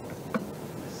college.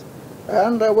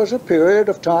 And there was a period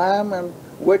of time in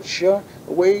which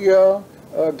we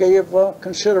gave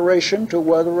consideration to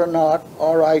whether or not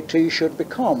RIT should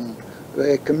become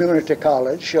the community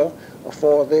college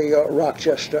for the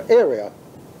Rochester area.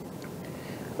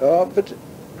 But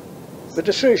the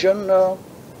decision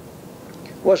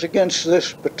was against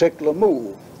this particular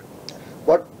move.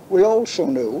 But we also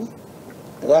knew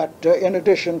that in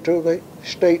addition to the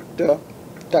state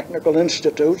technical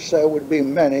institutes, there would be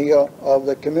many of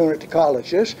the community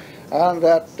colleges, and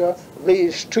that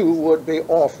these too would be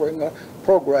offering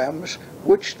programs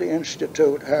which the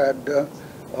institute had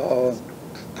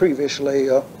previously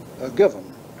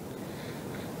given.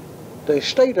 The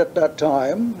state at that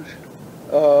time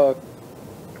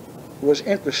was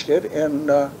interested in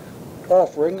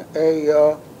offering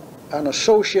an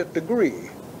associate degree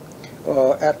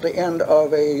at the end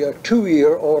of a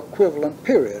 2-year or equivalent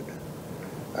period.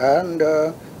 And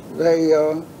they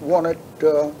wanted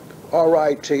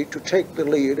RIT to take the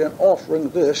lead in offering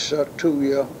this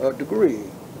 2-year degree.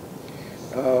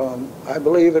 I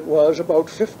believe it was about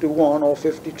 51 or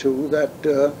 52 that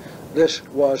this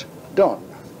was done.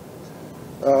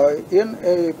 In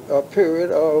a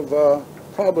period of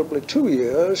probably 2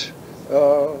 years,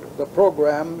 the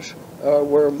programs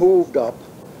were moved up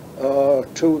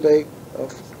to the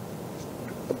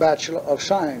Bachelor of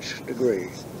Science degree.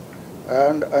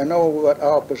 And I know that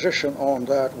our position on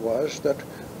that was that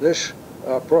this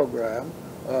program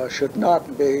should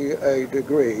not be a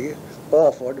degree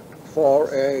offered for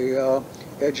a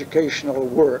educational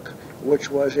work which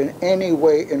was in any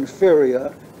way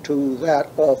inferior to that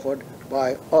offered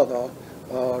by other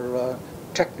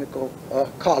technical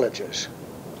colleges.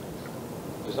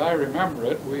 As I remember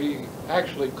it, we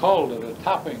actually called it a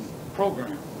topping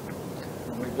program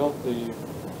when we built the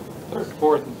 3rd,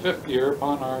 4th, and 5th year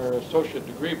upon our associate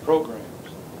degree programs.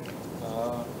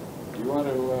 Do you want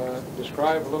to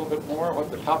describe a little bit more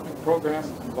what the topping program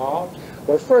involves?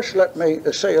 Well, first let me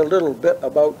say a little bit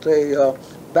about the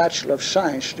Bachelor of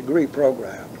Science degree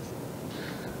program.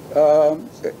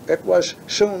 It was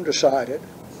soon decided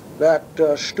that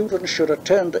students should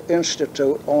attend the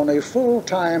Institute on a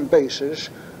full-time basis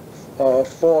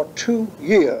for 2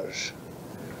 years.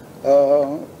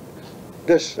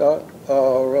 This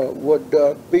would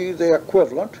be the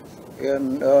equivalent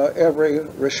in every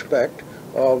respect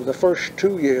of the first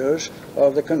 2 years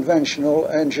of the conventional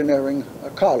engineering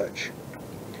college.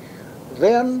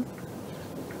 Then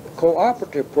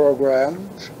cooperative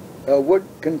programs would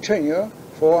continue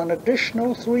for an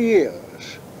additional 3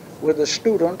 years, with the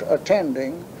student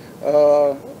attending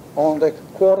on the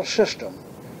quarter system,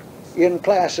 in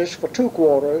classes for 2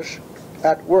 quarters,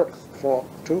 at work for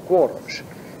 2 quarters.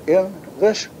 In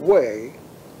this way,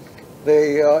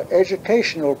 the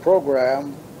educational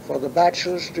program for the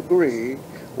bachelor's degree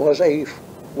was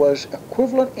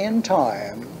equivalent in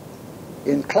time,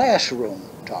 in classroom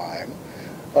time,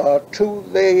 to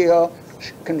the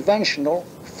conventional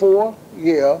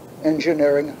 4-year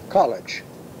engineering college.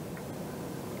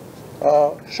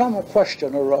 Some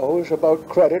question arose about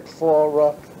credit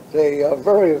for the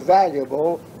very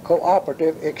valuable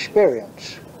cooperative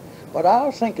experience. But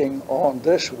our thinking on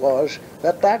this was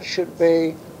that that should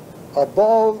be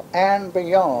above and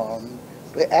beyond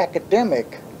the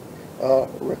academic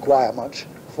requirements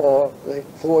for the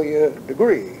 4-year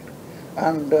degree.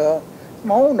 And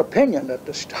my own opinion at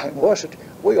this time was that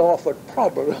we offered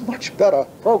probably a much better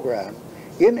program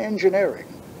in engineering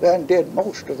than did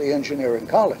most of the engineering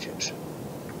colleges.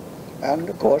 And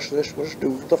of course this was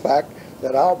due to the fact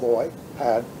that our boy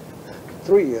had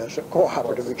 3 years of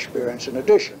cooperative experience in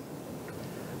addition.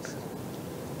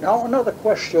 Now another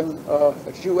question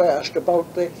that you asked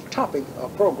about the topping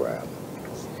program.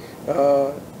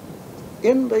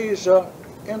 In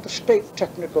the state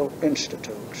technical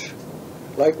institutes,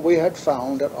 like we had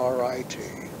found at RIT,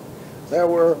 there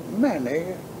were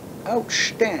many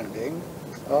outstanding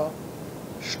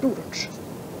students.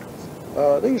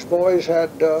 These boys had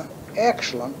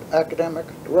excellent academic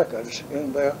records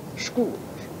in their schools,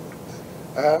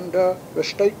 and the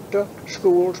state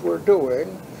schools were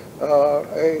doing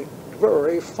a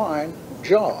very fine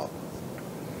job.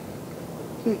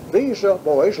 These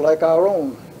boys, like our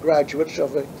own graduates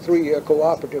of the 3-year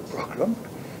cooperative program,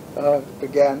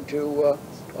 began to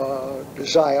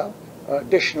desire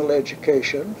additional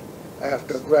education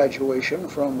after graduation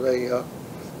from the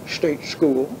state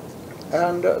school,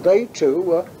 and they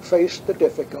too faced the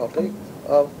difficulty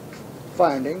of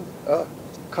finding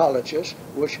colleges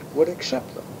which would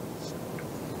accept them.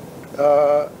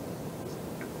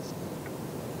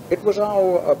 It was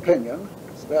our opinion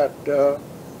that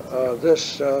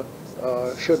this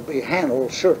should be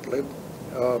handled certainly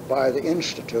by the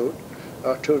Institute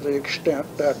to the extent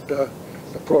that the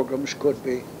programs could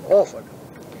be offered.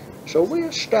 So we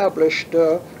established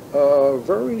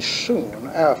very soon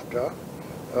after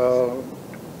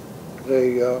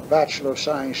the Bachelor of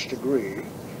Science degree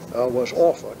was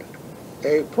offered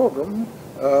a program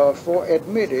for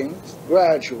admitting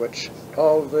graduates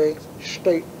of the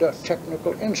state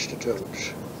technical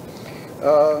institutes.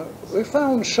 We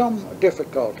found some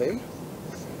difficulty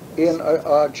in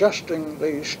adjusting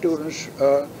the students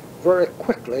very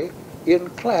quickly in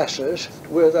classes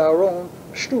with our own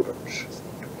students,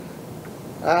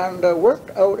 and worked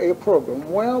out a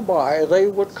program whereby they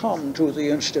would come to the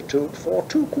Institute for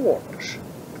 2 quarters,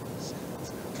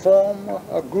 form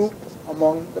a group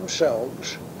among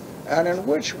themselves, and in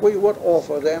which we would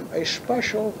offer them a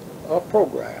special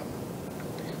program.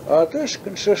 This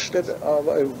consisted of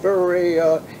a very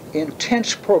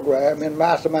intense program in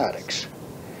mathematics.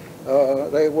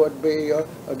 They would be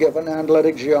given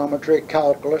analytic geometry,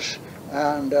 calculus,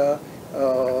 and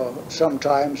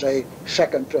sometimes a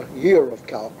second year of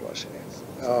calculus.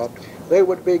 They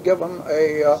would be given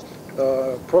a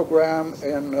program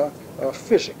in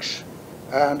physics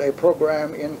and a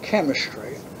program in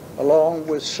chemistry, along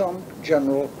with some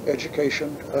general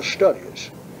education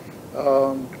studies.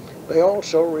 They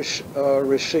also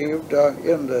received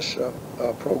in this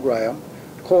program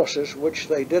courses which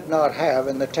they did not have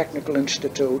in the Technical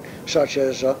Institute, such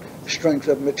as strength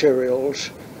of materials,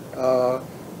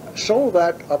 so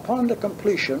that upon the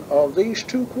completion of these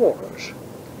 2 quarters,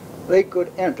 they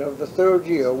could enter the 3rd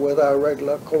year with our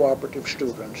regular cooperative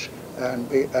students and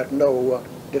be at no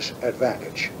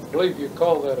disadvantage. I believe you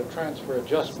call that a transfer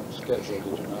adjustment schedule,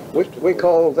 did you not? We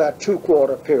call that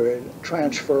 2-quarter period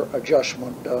transfer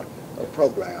adjustment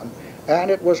program,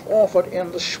 and it was offered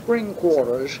in the spring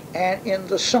quarters and in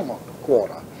the summer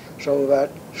quarter, so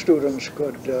that students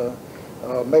could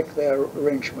make their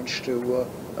arrangements to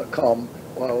come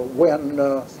when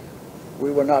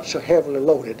we were not so heavily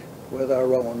loaded with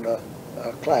our own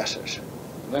classes.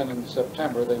 And then in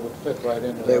September they would fit right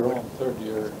into their own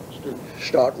 3rd-year students.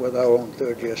 Start with our own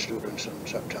 3rd-year students in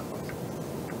September.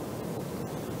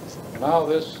 Now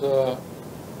this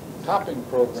topping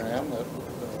program that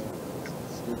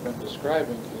we've been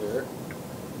describing here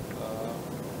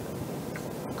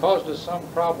caused us some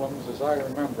problems, as I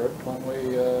remember it, when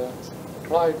we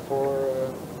applied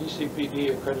for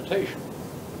ECPD accreditation.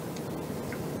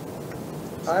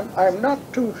 I'm not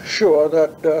too sure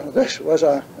that this was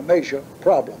a major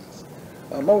problem.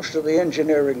 Most of the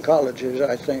engineering colleges,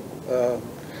 I think,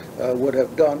 would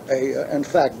have done in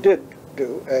fact did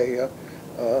do a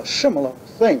similar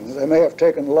thing. They may have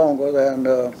taken longer than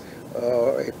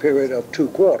a period of 2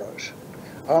 quarters.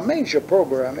 Our major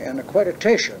program in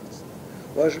accreditation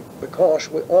was because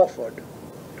we offered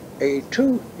a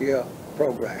 2-year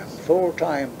program,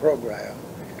 full-time program,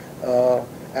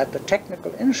 at the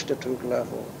Technical Institute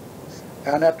level,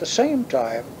 and at the same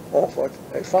time offered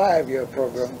a 5-year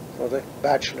program for the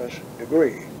bachelor's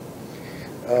degree.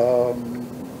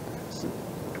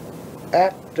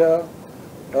 At the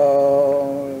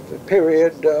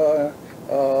period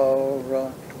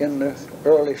in the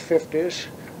early 50s,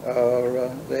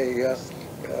 the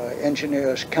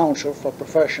Engineers Council for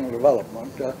Professional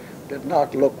Development did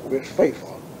not look with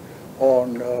favor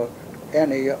on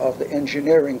any of the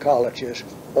engineering colleges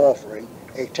offering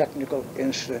a Technical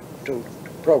Institute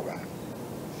program.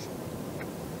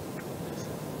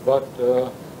 But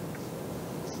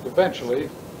eventually,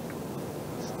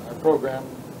 our program,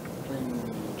 between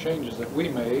the changes that we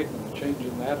made and the change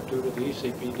in the attitude of the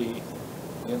ECPD,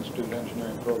 the Institute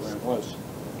Engineering Program, was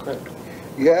accredited.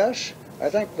 Yes, I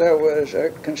think there was a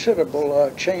considerable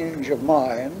change of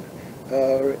mind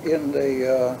in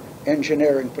the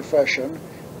engineering profession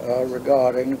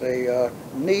regarding the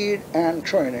need and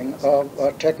training of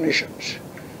technicians.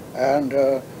 And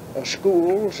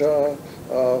schools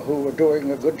who were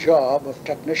doing a good job of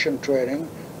technician training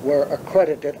were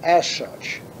accredited as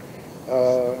such.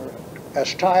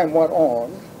 As time went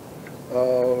on,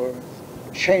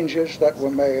 changes that were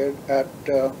made at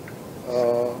the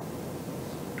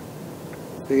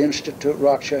Institute,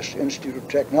 Rochester Institute of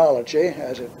Technology,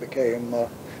 as it became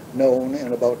known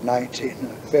in about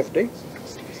 1950,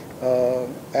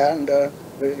 and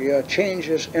the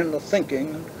changes in the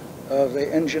thinking of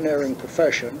the engineering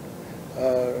profession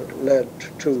led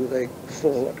to the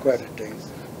full accrediting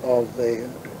of the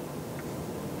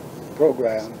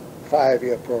program,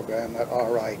 5-year program at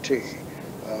RIT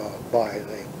by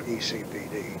the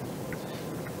ECPD.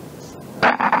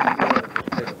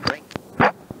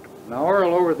 Now,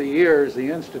 Earle, over the years, the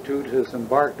Institute has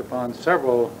embarked upon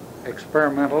several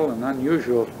experimental and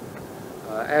unusual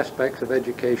aspects of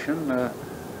education. Do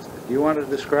you want to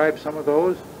describe some of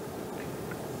those?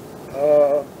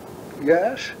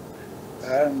 Yes,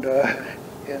 and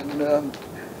in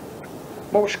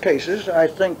most cases, I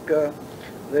think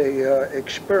the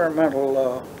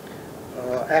experimental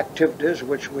activities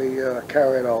which we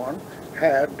carried on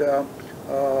had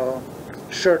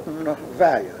certain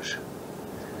values.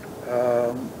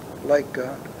 Like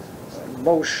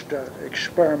most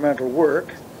experimental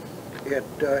work, it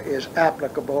is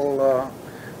applicable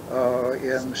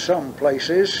in some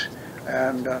places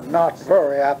and not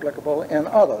very applicable in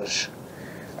others.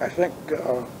 I think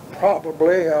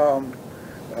probably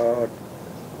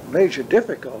major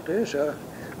difficulties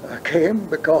came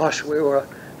because we were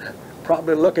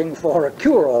probably looking for a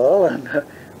cure-all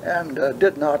and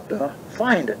did not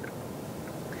find it.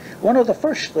 One of the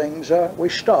first things we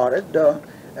started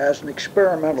as an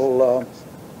experimental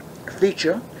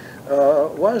feature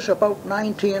was about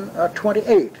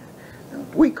 1928.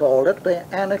 We called it the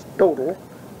anecdotal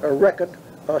record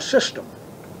system.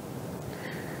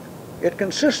 It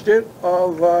consisted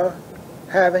of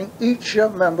having each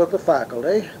member of the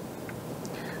faculty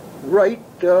write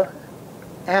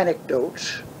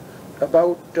anecdotes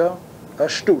about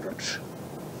students.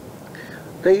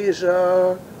 These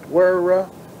were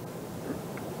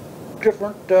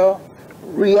different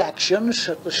reactions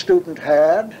that the student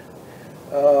had.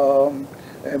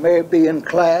 It may be in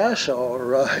class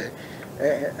or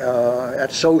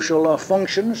at social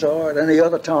functions or at any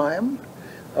other time.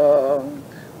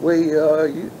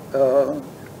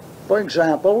 For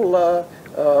example,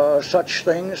 such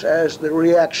things as the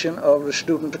reaction of the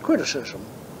student to criticism,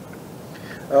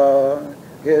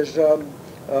 his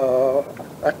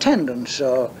attendance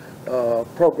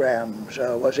programs,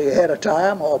 was he ahead of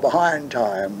time or behind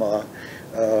time?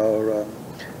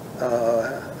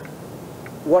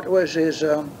 What was his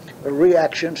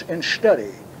reactions in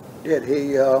study? Did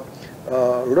he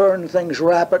learn things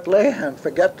rapidly and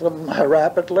forget them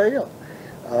rapidly?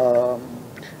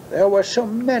 There were so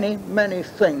many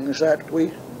things that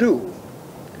we do.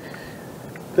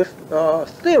 The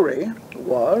theory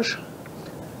was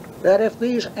that if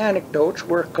these anecdotes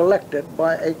were collected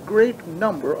by a great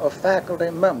number of faculty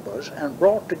members and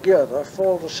brought together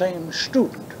for the same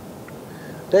student,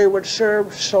 they would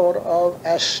serve sort of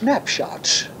as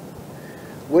snapshots,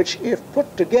 which, if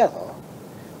put together,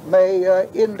 may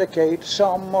indicate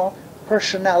some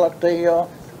personality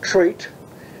trait.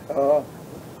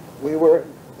 We were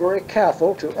very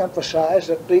careful to emphasize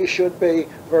that these should be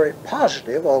very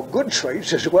positive or good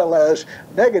traits as well as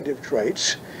negative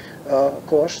traits. Of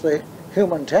course, the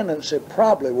human tendency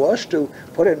probably was to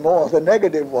put in more of the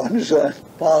negative ones than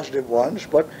positive ones,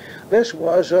 but this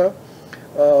was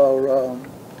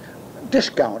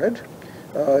discounted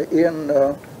in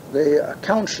the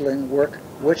counseling work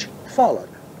which followed.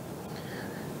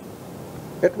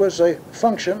 It was a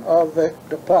function of the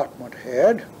department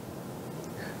head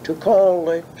to call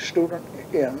the student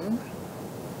in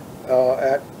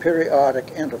at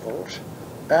periodic intervals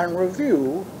and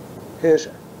review his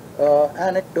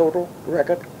anecdotal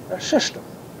record system,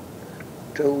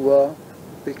 to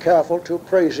be careful to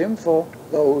praise him for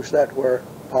those that were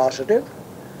positive,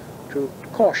 to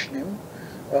caution him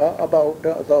about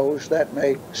those that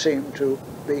may seem to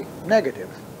be negative.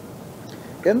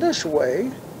 In this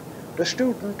way, the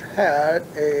student had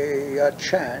a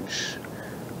chance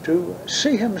to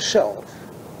see himself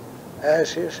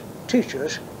as his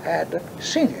teachers had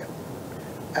seen him,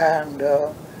 and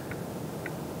the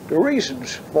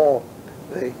reasons for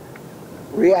the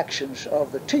reactions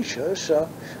of the teachers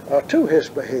to his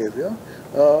behavior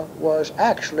was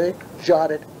actually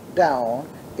jotted down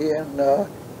in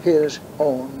his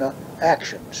own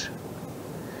actions.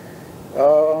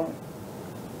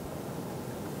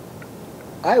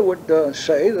 I would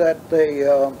say that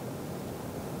the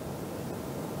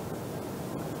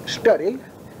study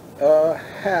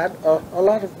had a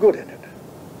lot of good in it.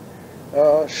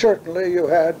 certainly you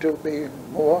had to be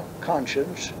more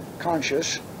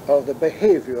conscious of the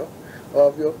behavior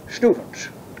of your students.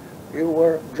 You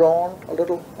were drawn a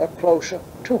little closer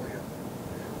to him.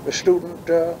 The student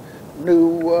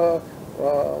knew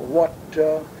what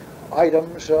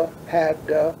items had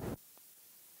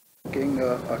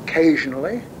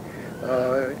occasionally.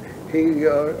 He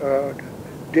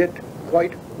did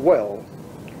quite well.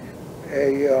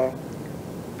 A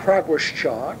progress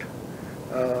chart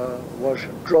was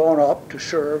drawn up to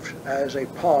serve as a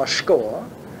pass score,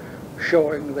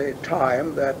 showing the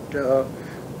time that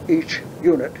each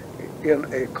unit in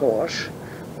a course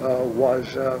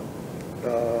was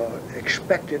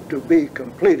expected to be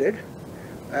completed,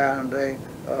 and a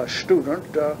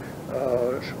student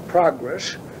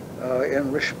progress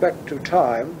in respect to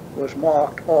time was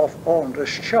marked off on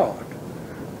this chart.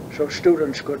 So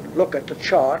students could look at the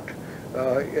chart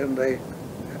in the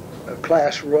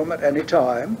classroom at any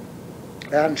time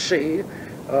and see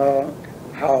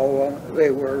how they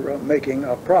were making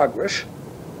progress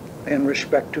in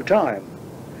respect to time.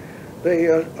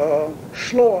 The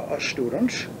slower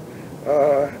students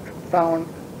found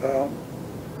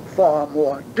far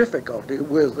more difficulty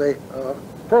with the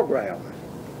program.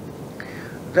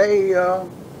 They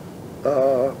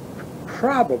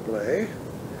probably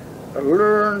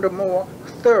learned more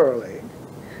thoroughly,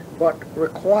 but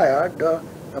required a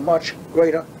much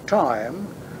greater time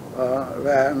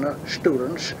than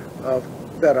students of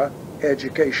better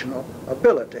educational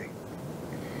ability.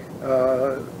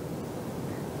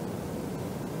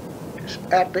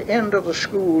 At the end of the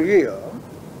school year,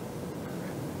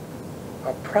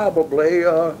 probably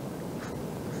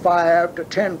 5 to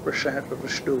 10% of the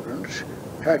students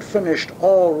had finished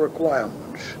all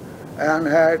requirements and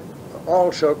had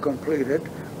also completed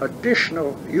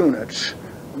additional units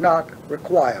not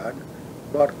required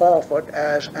but offered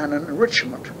as an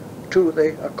enrichment to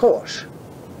the course.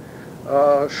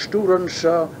 Students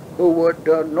who would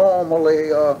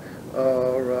normally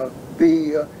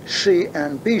be C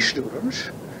and B students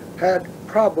had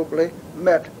probably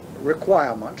met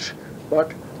requirements,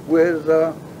 but with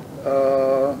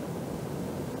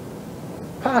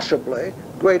possibly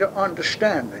greater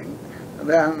understanding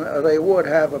than they would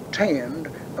have obtained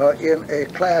in a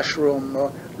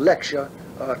classroom lecture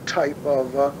type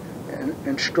of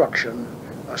instruction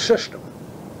system.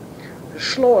 The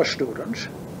slower students,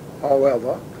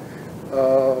 however,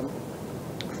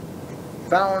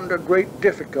 found a great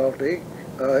difficulty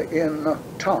in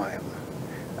time,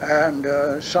 and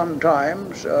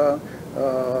sometimes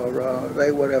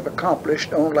they would have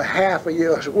accomplished only half a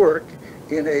year's work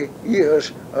in a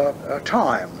year's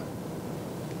time.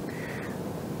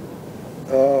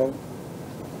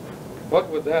 What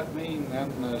would that mean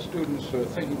then? Students are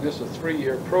thinking this is a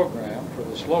 3-year program. For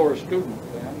the slower student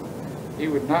then, he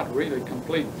would not really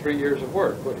complete 3 years of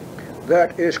work, would he?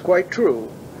 That is quite true.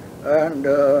 And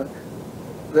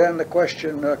then the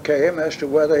question came as to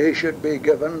whether he should be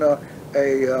given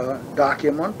a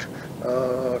document,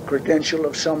 credential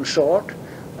of some sort,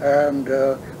 and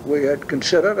we had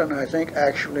considered, and I think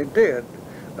actually did,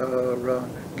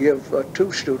 give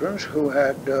 2 students who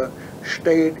had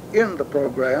stayed in the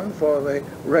program for the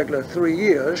regular 3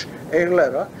 years a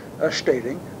letter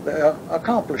stating their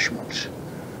accomplishments.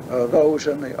 Those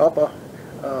in the upper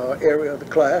area of the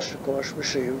class, of course,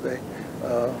 received the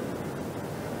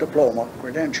diploma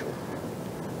credential.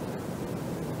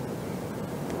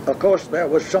 Of course, there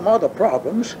was some other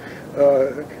problems.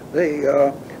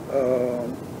 The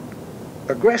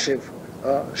aggressive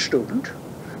student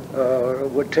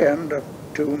would tend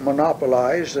to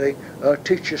monopolize the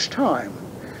teacher's time.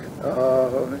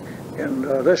 In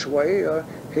this way,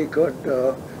 he could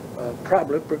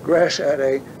probably progress at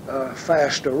a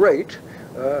faster rate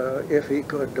if he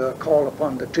could call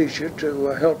upon the teacher to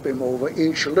help him over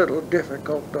each little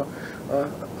difficult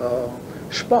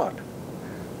spot.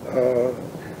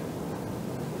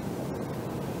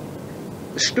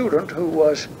 The student who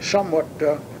was somewhat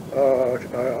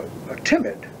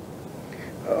timid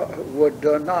would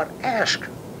not ask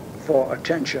for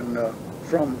attention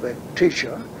from the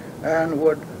teacher, and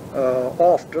would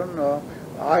often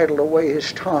idle away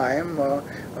his time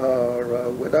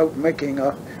without making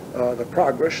the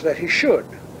progress that he should.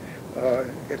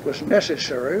 It was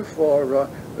necessary for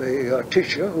the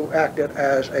teacher, who acted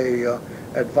as a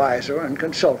advisor and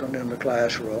consultant in the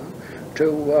classroom,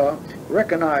 to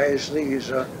recognize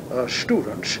these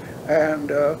students and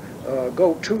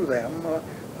go to them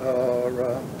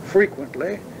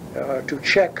frequently to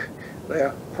check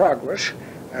their progress,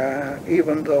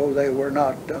 even though they were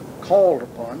not called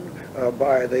upon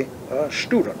by the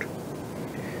student.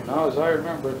 Now, as I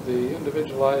remember, the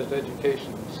individualized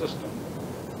education system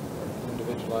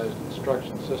individualized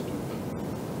instruction system.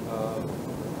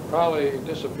 Probably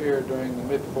disappeared during the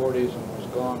mid-40s and was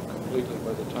gone completely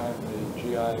by the time the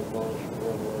GI Bill of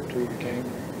World War II came.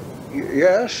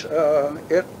 Yes,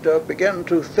 it began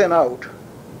to thin out.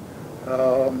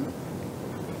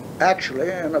 Actually,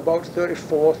 in about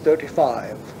 34,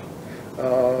 35.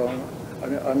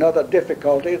 Another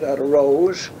difficulty that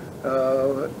arose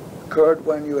occurred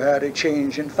when you had a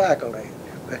change in faculty.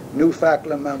 A new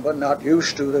faculty member not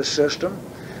used to this system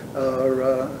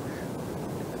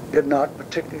did not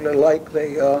particularly like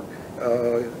the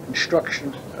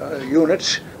instruction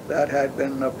units that had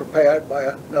been prepared by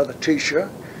another teacher,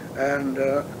 and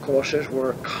courses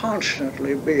were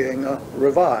constantly being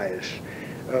revised.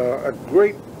 A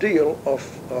great deal of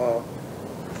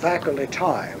faculty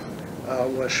time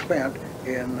was spent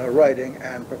in writing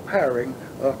and preparing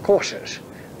courses,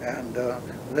 and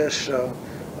this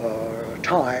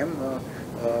time,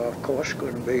 of course,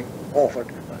 couldn't be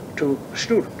offered to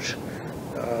students.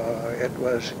 It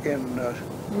was in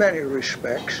many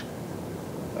respects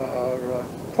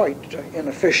quite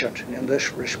inefficient in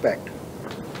this respect.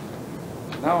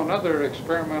 Now, another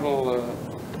experimental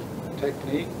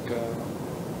technique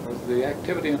was the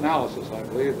activity analysis, I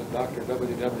believe, that Dr.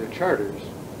 W.W. Charters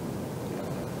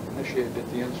initiated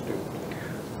at the Institute.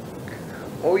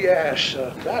 Oh yes,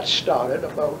 that started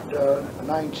about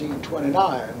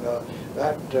 1929.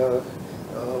 That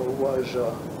was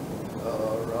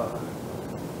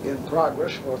in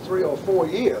progress for 3 or 4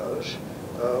 years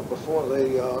before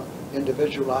the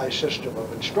individualized system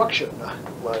of instruction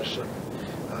was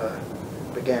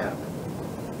began.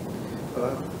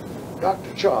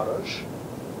 Dr. Charters,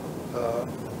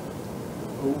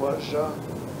 who was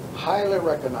highly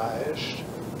recognized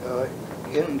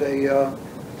in the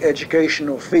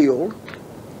educational field,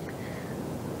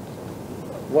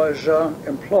 was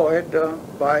employed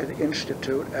by the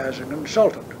Institute as a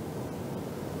consultant.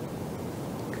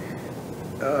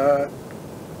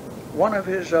 One of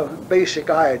his basic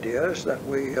ideas that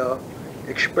we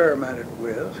experimented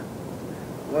with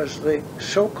was the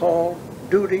so-called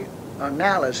duty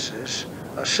analysis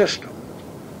system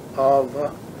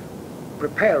of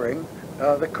preparing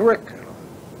the curriculum.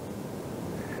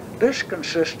 This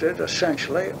consisted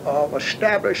essentially of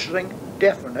establishing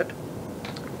definite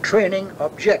training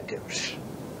objectives.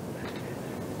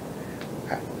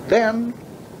 Then,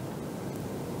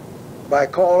 by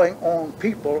calling on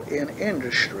people in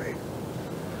industry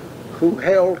who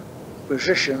held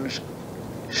positions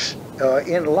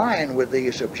in line with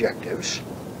these objectives,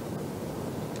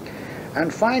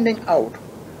 and finding out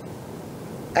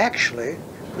actually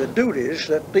the duties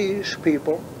that these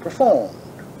people performed.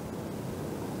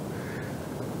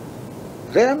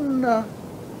 Then the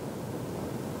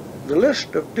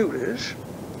list of duties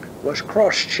was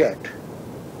cross-checked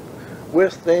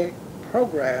with the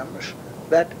programs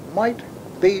that might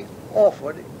be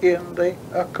offered in the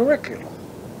curriculum.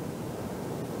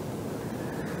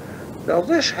 Now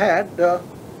this had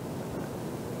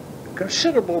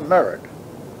considerable merit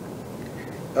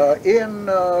in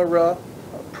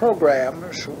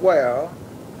programs where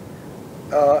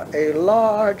a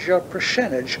large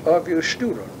percentage of your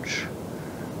students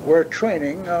were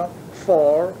training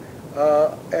for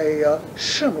a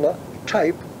similar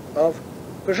type of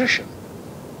position.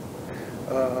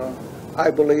 I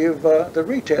believe the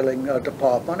retailing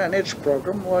department and its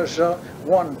program was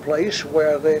one place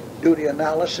where the duty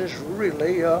analysis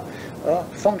really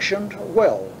functioned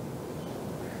well.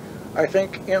 I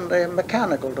think in the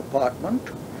mechanical department,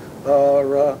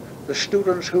 the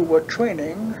students who were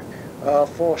training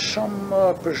for some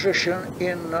position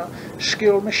in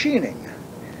skilled machining,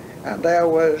 and there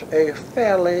was a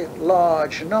fairly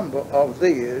large number of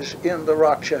these in the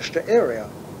Rochester area.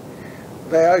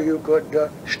 There you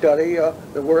could study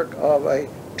the work of a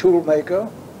tool maker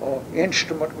or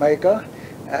instrument maker,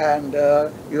 and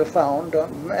you found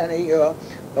many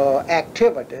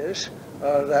activities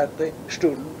that the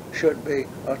student should be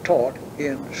taught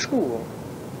in school.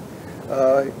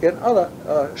 In other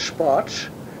spots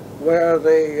where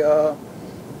the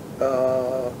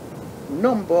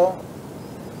number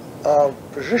of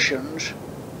positions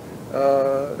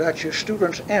that your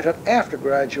students entered after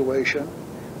graduation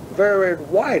varied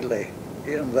widely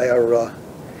in their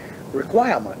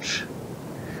requirements,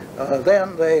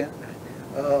 then the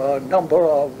number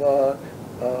of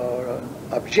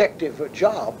objective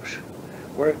jobs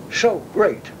were so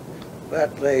great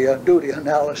that the duty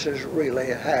analysis really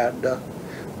had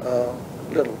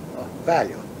little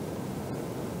value.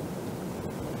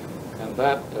 And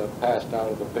that passed out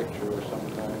of the picture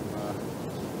sometime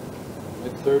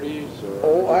 30s? Or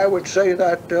Oh, I would say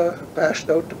that passed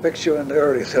out the picture in the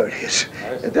early 30s.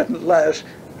 It didn't last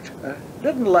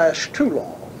too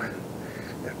long.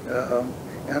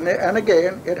 And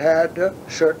again, it had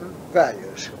certain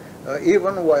values,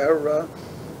 even where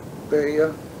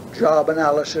the job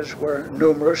analyses were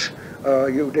numerous.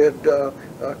 You did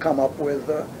come up with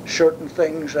certain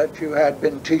things that you had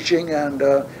been teaching and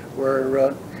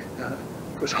were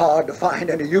it was hard to find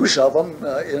any use of them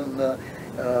in the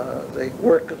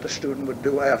work that the student would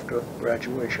do after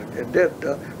graduation. It did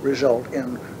result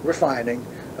in refining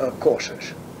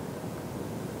courses.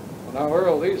 Well, now,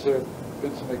 Earle, these have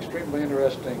been some extremely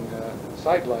interesting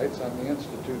sidelights on the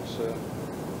Institute's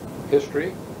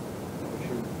history, which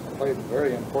you played a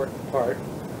very important part.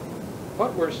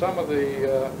 What were some of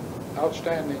the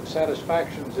outstanding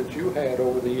satisfactions that you had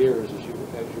over the years as you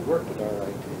worked at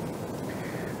RIT?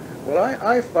 Well,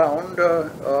 I found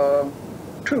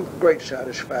two great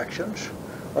satisfactions.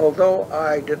 Although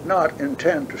I did not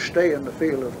intend to stay in the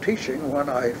field of teaching when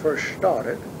I first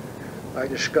started, I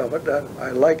discovered that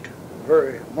I liked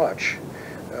very much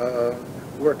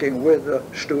working with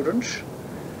students.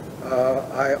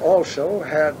 I also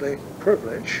had the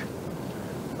privilege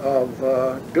of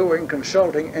doing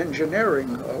consulting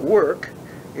engineering work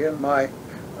in my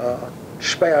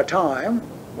spare time,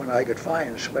 when I could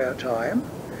find spare time.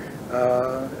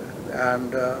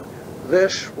 And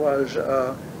this was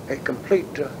a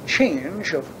complete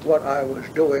change of what I was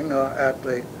doing at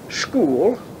the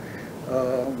school,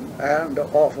 and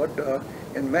offered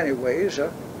in many ways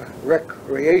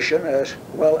recreation as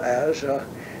well as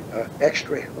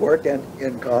extra work and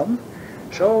income.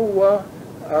 So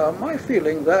my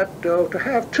feeling that to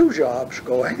have two jobs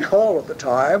going all of the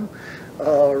time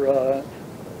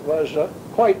was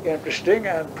quite interesting,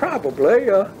 and probably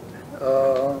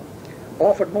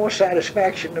offered more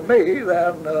satisfaction to me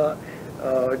than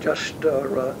just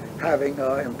having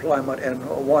employment in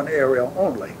one area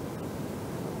only.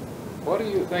 What do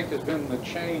you think has been the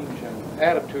change in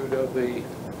attitude of the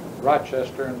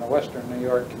Rochester and the Western New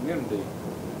York community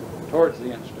towards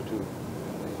the Institute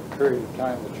in the period of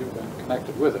time that you've been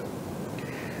connected with it?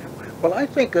 Well, I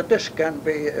think that this can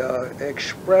be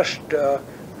expressed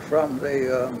from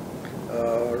the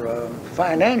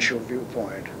financial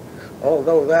viewpoint.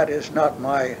 Although that was not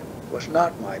my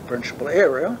principal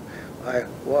area, I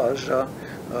was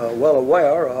well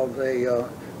aware of the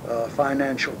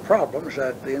financial problems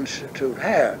that the Institute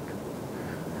had.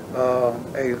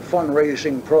 A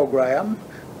fundraising program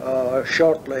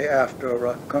shortly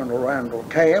after Colonel Randall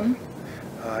came,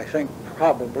 I think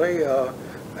probably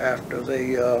after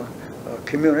the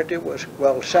community was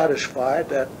well satisfied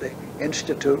that the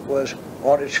Institute was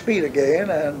on its feet again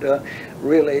and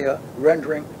really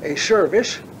rendering a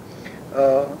service,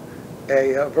 a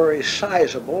very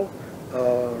sizable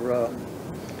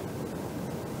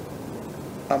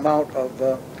amount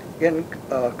of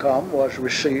income was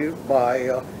received by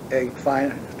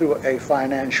through a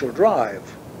financial drive,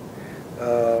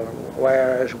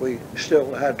 whereas we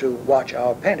still had to watch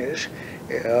our pennies.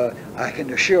 I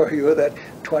can assure you that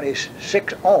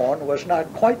 26 on was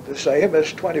not quite the same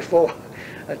as 24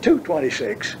 to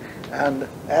 26, and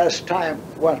as time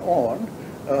went on,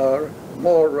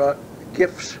 more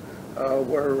gifts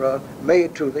were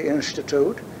made to the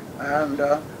Institute, and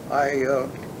I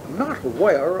am not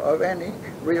aware of any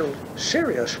real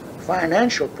serious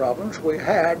financial problems we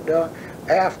had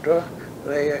after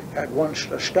they had once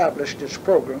established its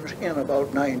programs in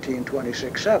about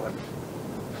 1926-7.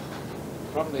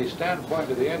 From the standpoint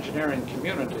of the engineering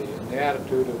community and the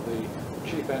attitude of the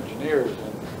chief engineers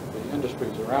and the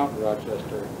industries around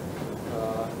Rochester,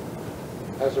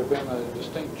 has there been a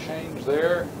distinct change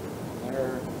there in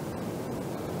their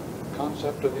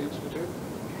concept of the Institute?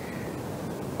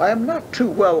 I am not too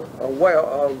well aware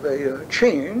of the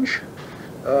change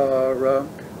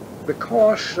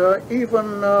because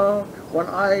even when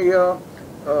I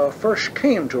first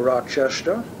came to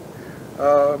Rochester,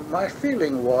 my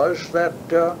feeling was that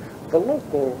the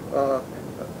local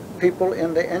people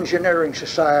in the engineering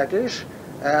societies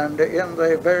and in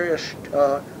the various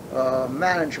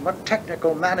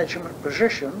technical management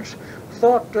positions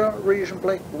thought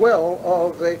reasonably well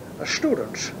of the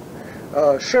students.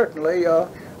 Certainly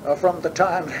from the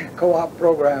time the co-op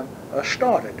program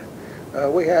started.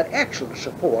 We had excellent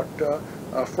support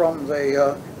from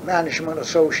the Management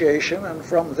Association and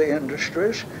from the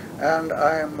industries, and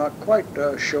I'm quite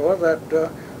sure that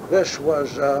this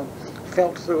was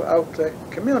felt throughout the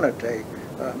community.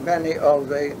 Many of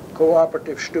the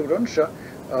cooperative students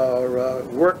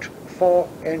worked for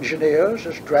engineers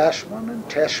as draftsmen and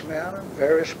testmen in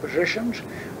various positions,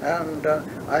 and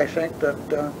I think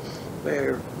that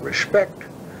the respect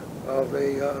of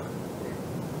the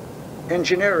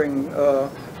engineering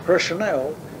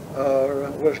personnel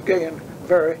was gained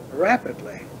very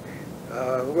rapidly. We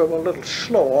were a little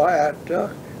slow at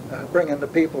bringing the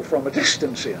people from a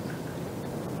distance in.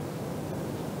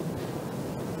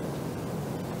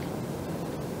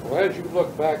 Well, as you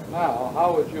look back now,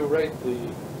 how would you rate the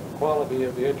quality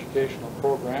of the educational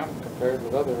program compared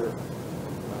with other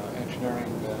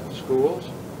engineering schools?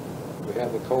 We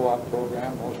have the co-op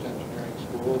program. Most engineering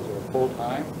schools are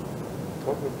full-time.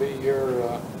 What would be your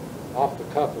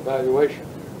off-the-cuff evaluation?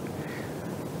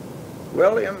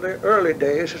 Well, in the early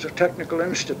days as a technical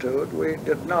institute, we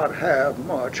did not have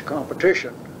much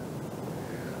competition.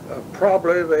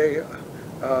 Probably the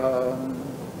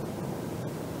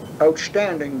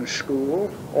outstanding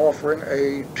school offering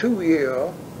a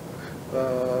 2-year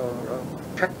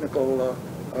technical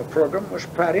program was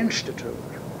Pratt Institute,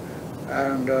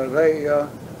 and they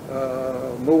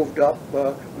moved up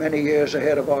many years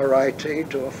ahead of RIT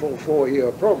to a full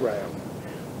 4-year program,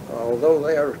 although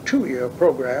their 2-year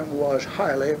program was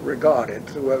highly regarded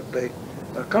throughout the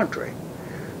country.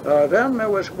 Then there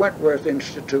was Wentworth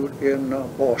Institute in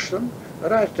Boston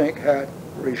that I think had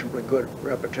reasonably good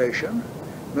reputation.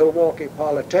 Milwaukee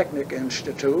Polytechnic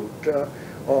Institute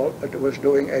was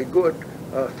doing a good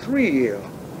 3-year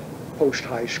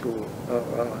post-high school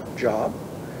job.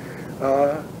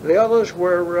 The others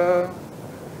were,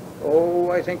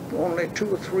 I think only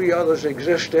 2 or 3 others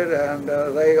existed, and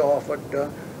they offered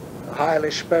a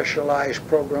highly specialized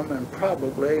program and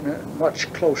probably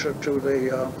much closer to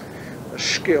the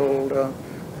skilled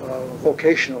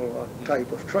vocational type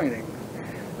of training.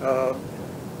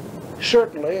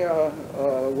 Certainly,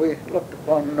 we looked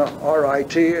upon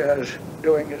RIT as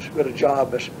doing as good a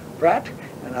job as Pratt,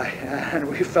 and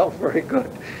we felt very good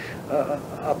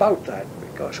about that,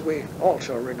 because we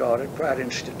also regarded Pratt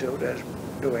Institute as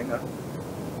doing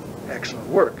excellent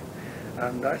work.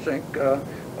 And I think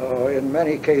in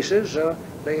many cases the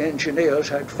engineers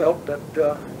had felt that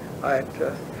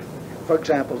for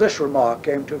example, this remark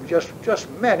came to just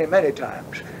many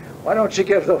times. Why don't you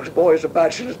give those boys a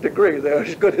bachelor's degree? They're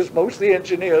as good as most of the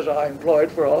engineers I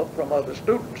employed from other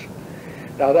students.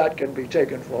 Now that can be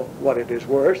taken for what it is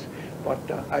worth, but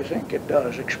I think it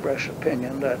does express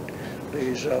opinion that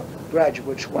these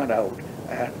graduates went out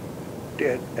and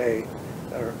did a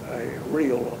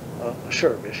real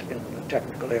service in the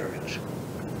technical areas.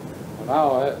 Well,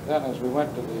 now, then, as we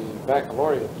went to the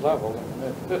baccalaureate level in the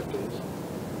mid-50s,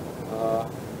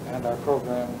 and our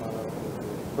program,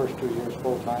 the first 2 years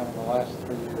full-time and the last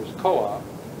 3 years co-op,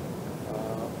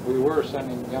 we were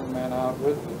sending young men out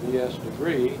with the BS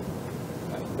degree,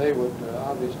 and they would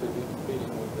obviously be competing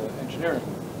with engineering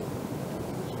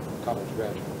college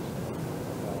graduates.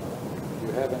 Do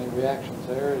you have any reactions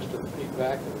there as to the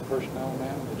feedback of the personnel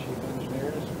men, the chief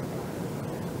engineers?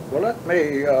 Well, let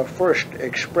me first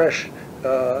express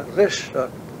this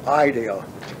idea.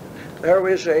 There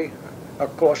is,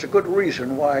 of course, a good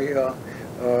reason why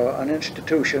an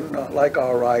institution like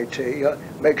RIT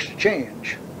makes a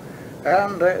change.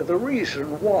 And the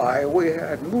reason why we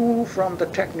had moved from the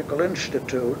Technical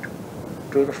Institute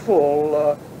to the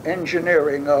full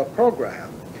engineering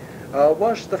program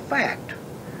was the fact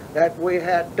that we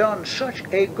had done such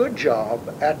a good job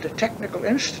at the Technical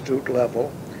Institute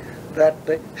level that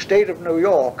the state of New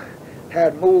York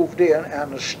had moved in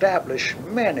and established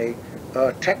many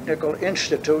technical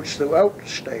institutes throughout the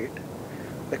state.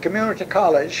 The community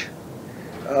college,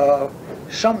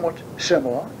 somewhat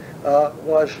similar,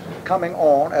 was coming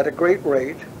on at a great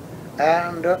rate,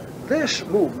 and this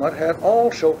movement had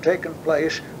also taken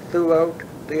place throughout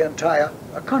the entire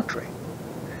country.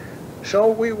 So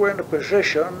we were in a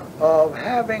position of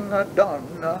having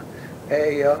done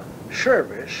a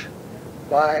service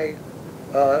by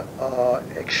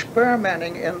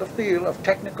experimenting in the field of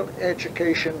technical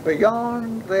education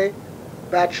beyond the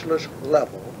bachelor's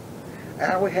level.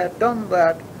 And we had done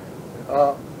that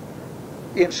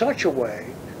in such a way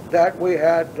that we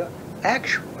had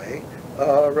actually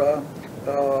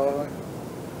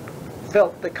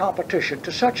felt the competition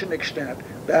to such an extent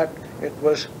that it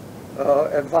was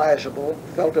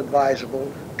felt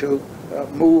advisable to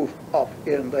move up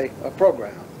in the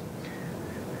program.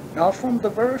 Now, from the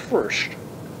very first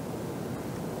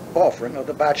offering of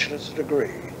the bachelor's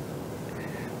degree,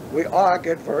 we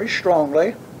argued very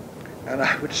strongly, and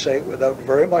I would say without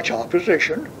very much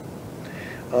opposition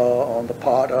on the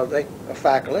part of the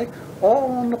faculty or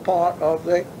on the part of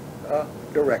the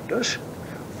directors,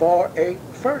 for a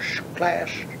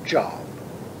first-class job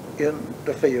in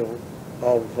the field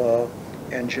of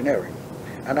engineering.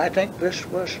 And I think this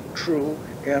was true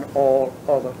in all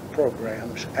other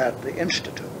programs at the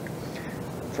Institute.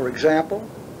 For example,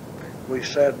 we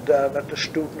said that the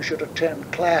student should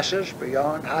attend classes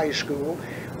beyond high school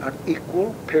an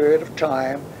equal period of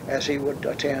time as he would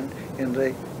attend in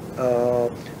the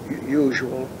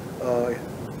usual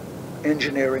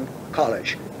engineering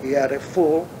college. He had a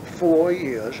full 4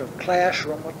 years of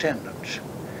classroom attendance.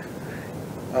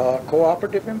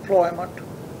 Cooperative employment,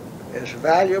 as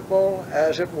valuable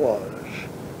as it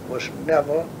was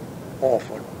never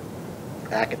offered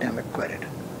academic credit.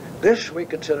 This we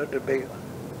consider to be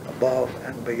above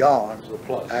and beyond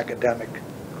academic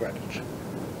credits.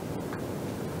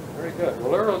 Very good.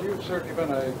 Well, Earle, you've certainly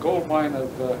been a gold mine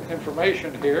of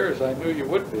information here, as I knew you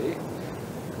would be.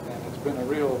 And it's been a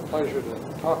real pleasure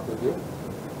to talk with you.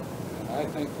 And I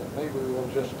think that maybe we'll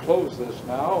just close this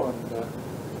now, and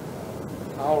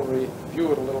I'll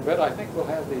review it a little bit. I think we'll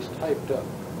have these typed up.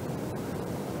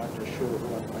 I'm not just sure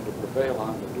who I'm going to prevail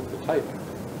on to do the typing,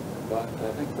 but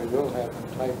I think we will have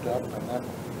them typed up, and then,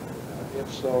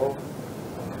 if so,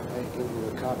 I may give you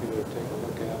a copy to take a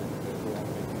look at, and if you want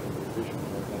to make any revisions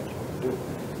or that you can do.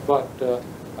 But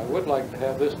I would like to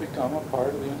have this become a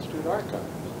part of the Institute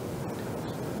Archives.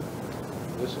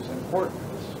 This is important.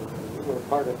 You were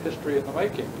part of history in the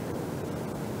making.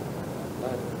 I'm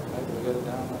glad to get it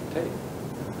down on tape.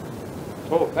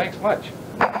 So, thanks much.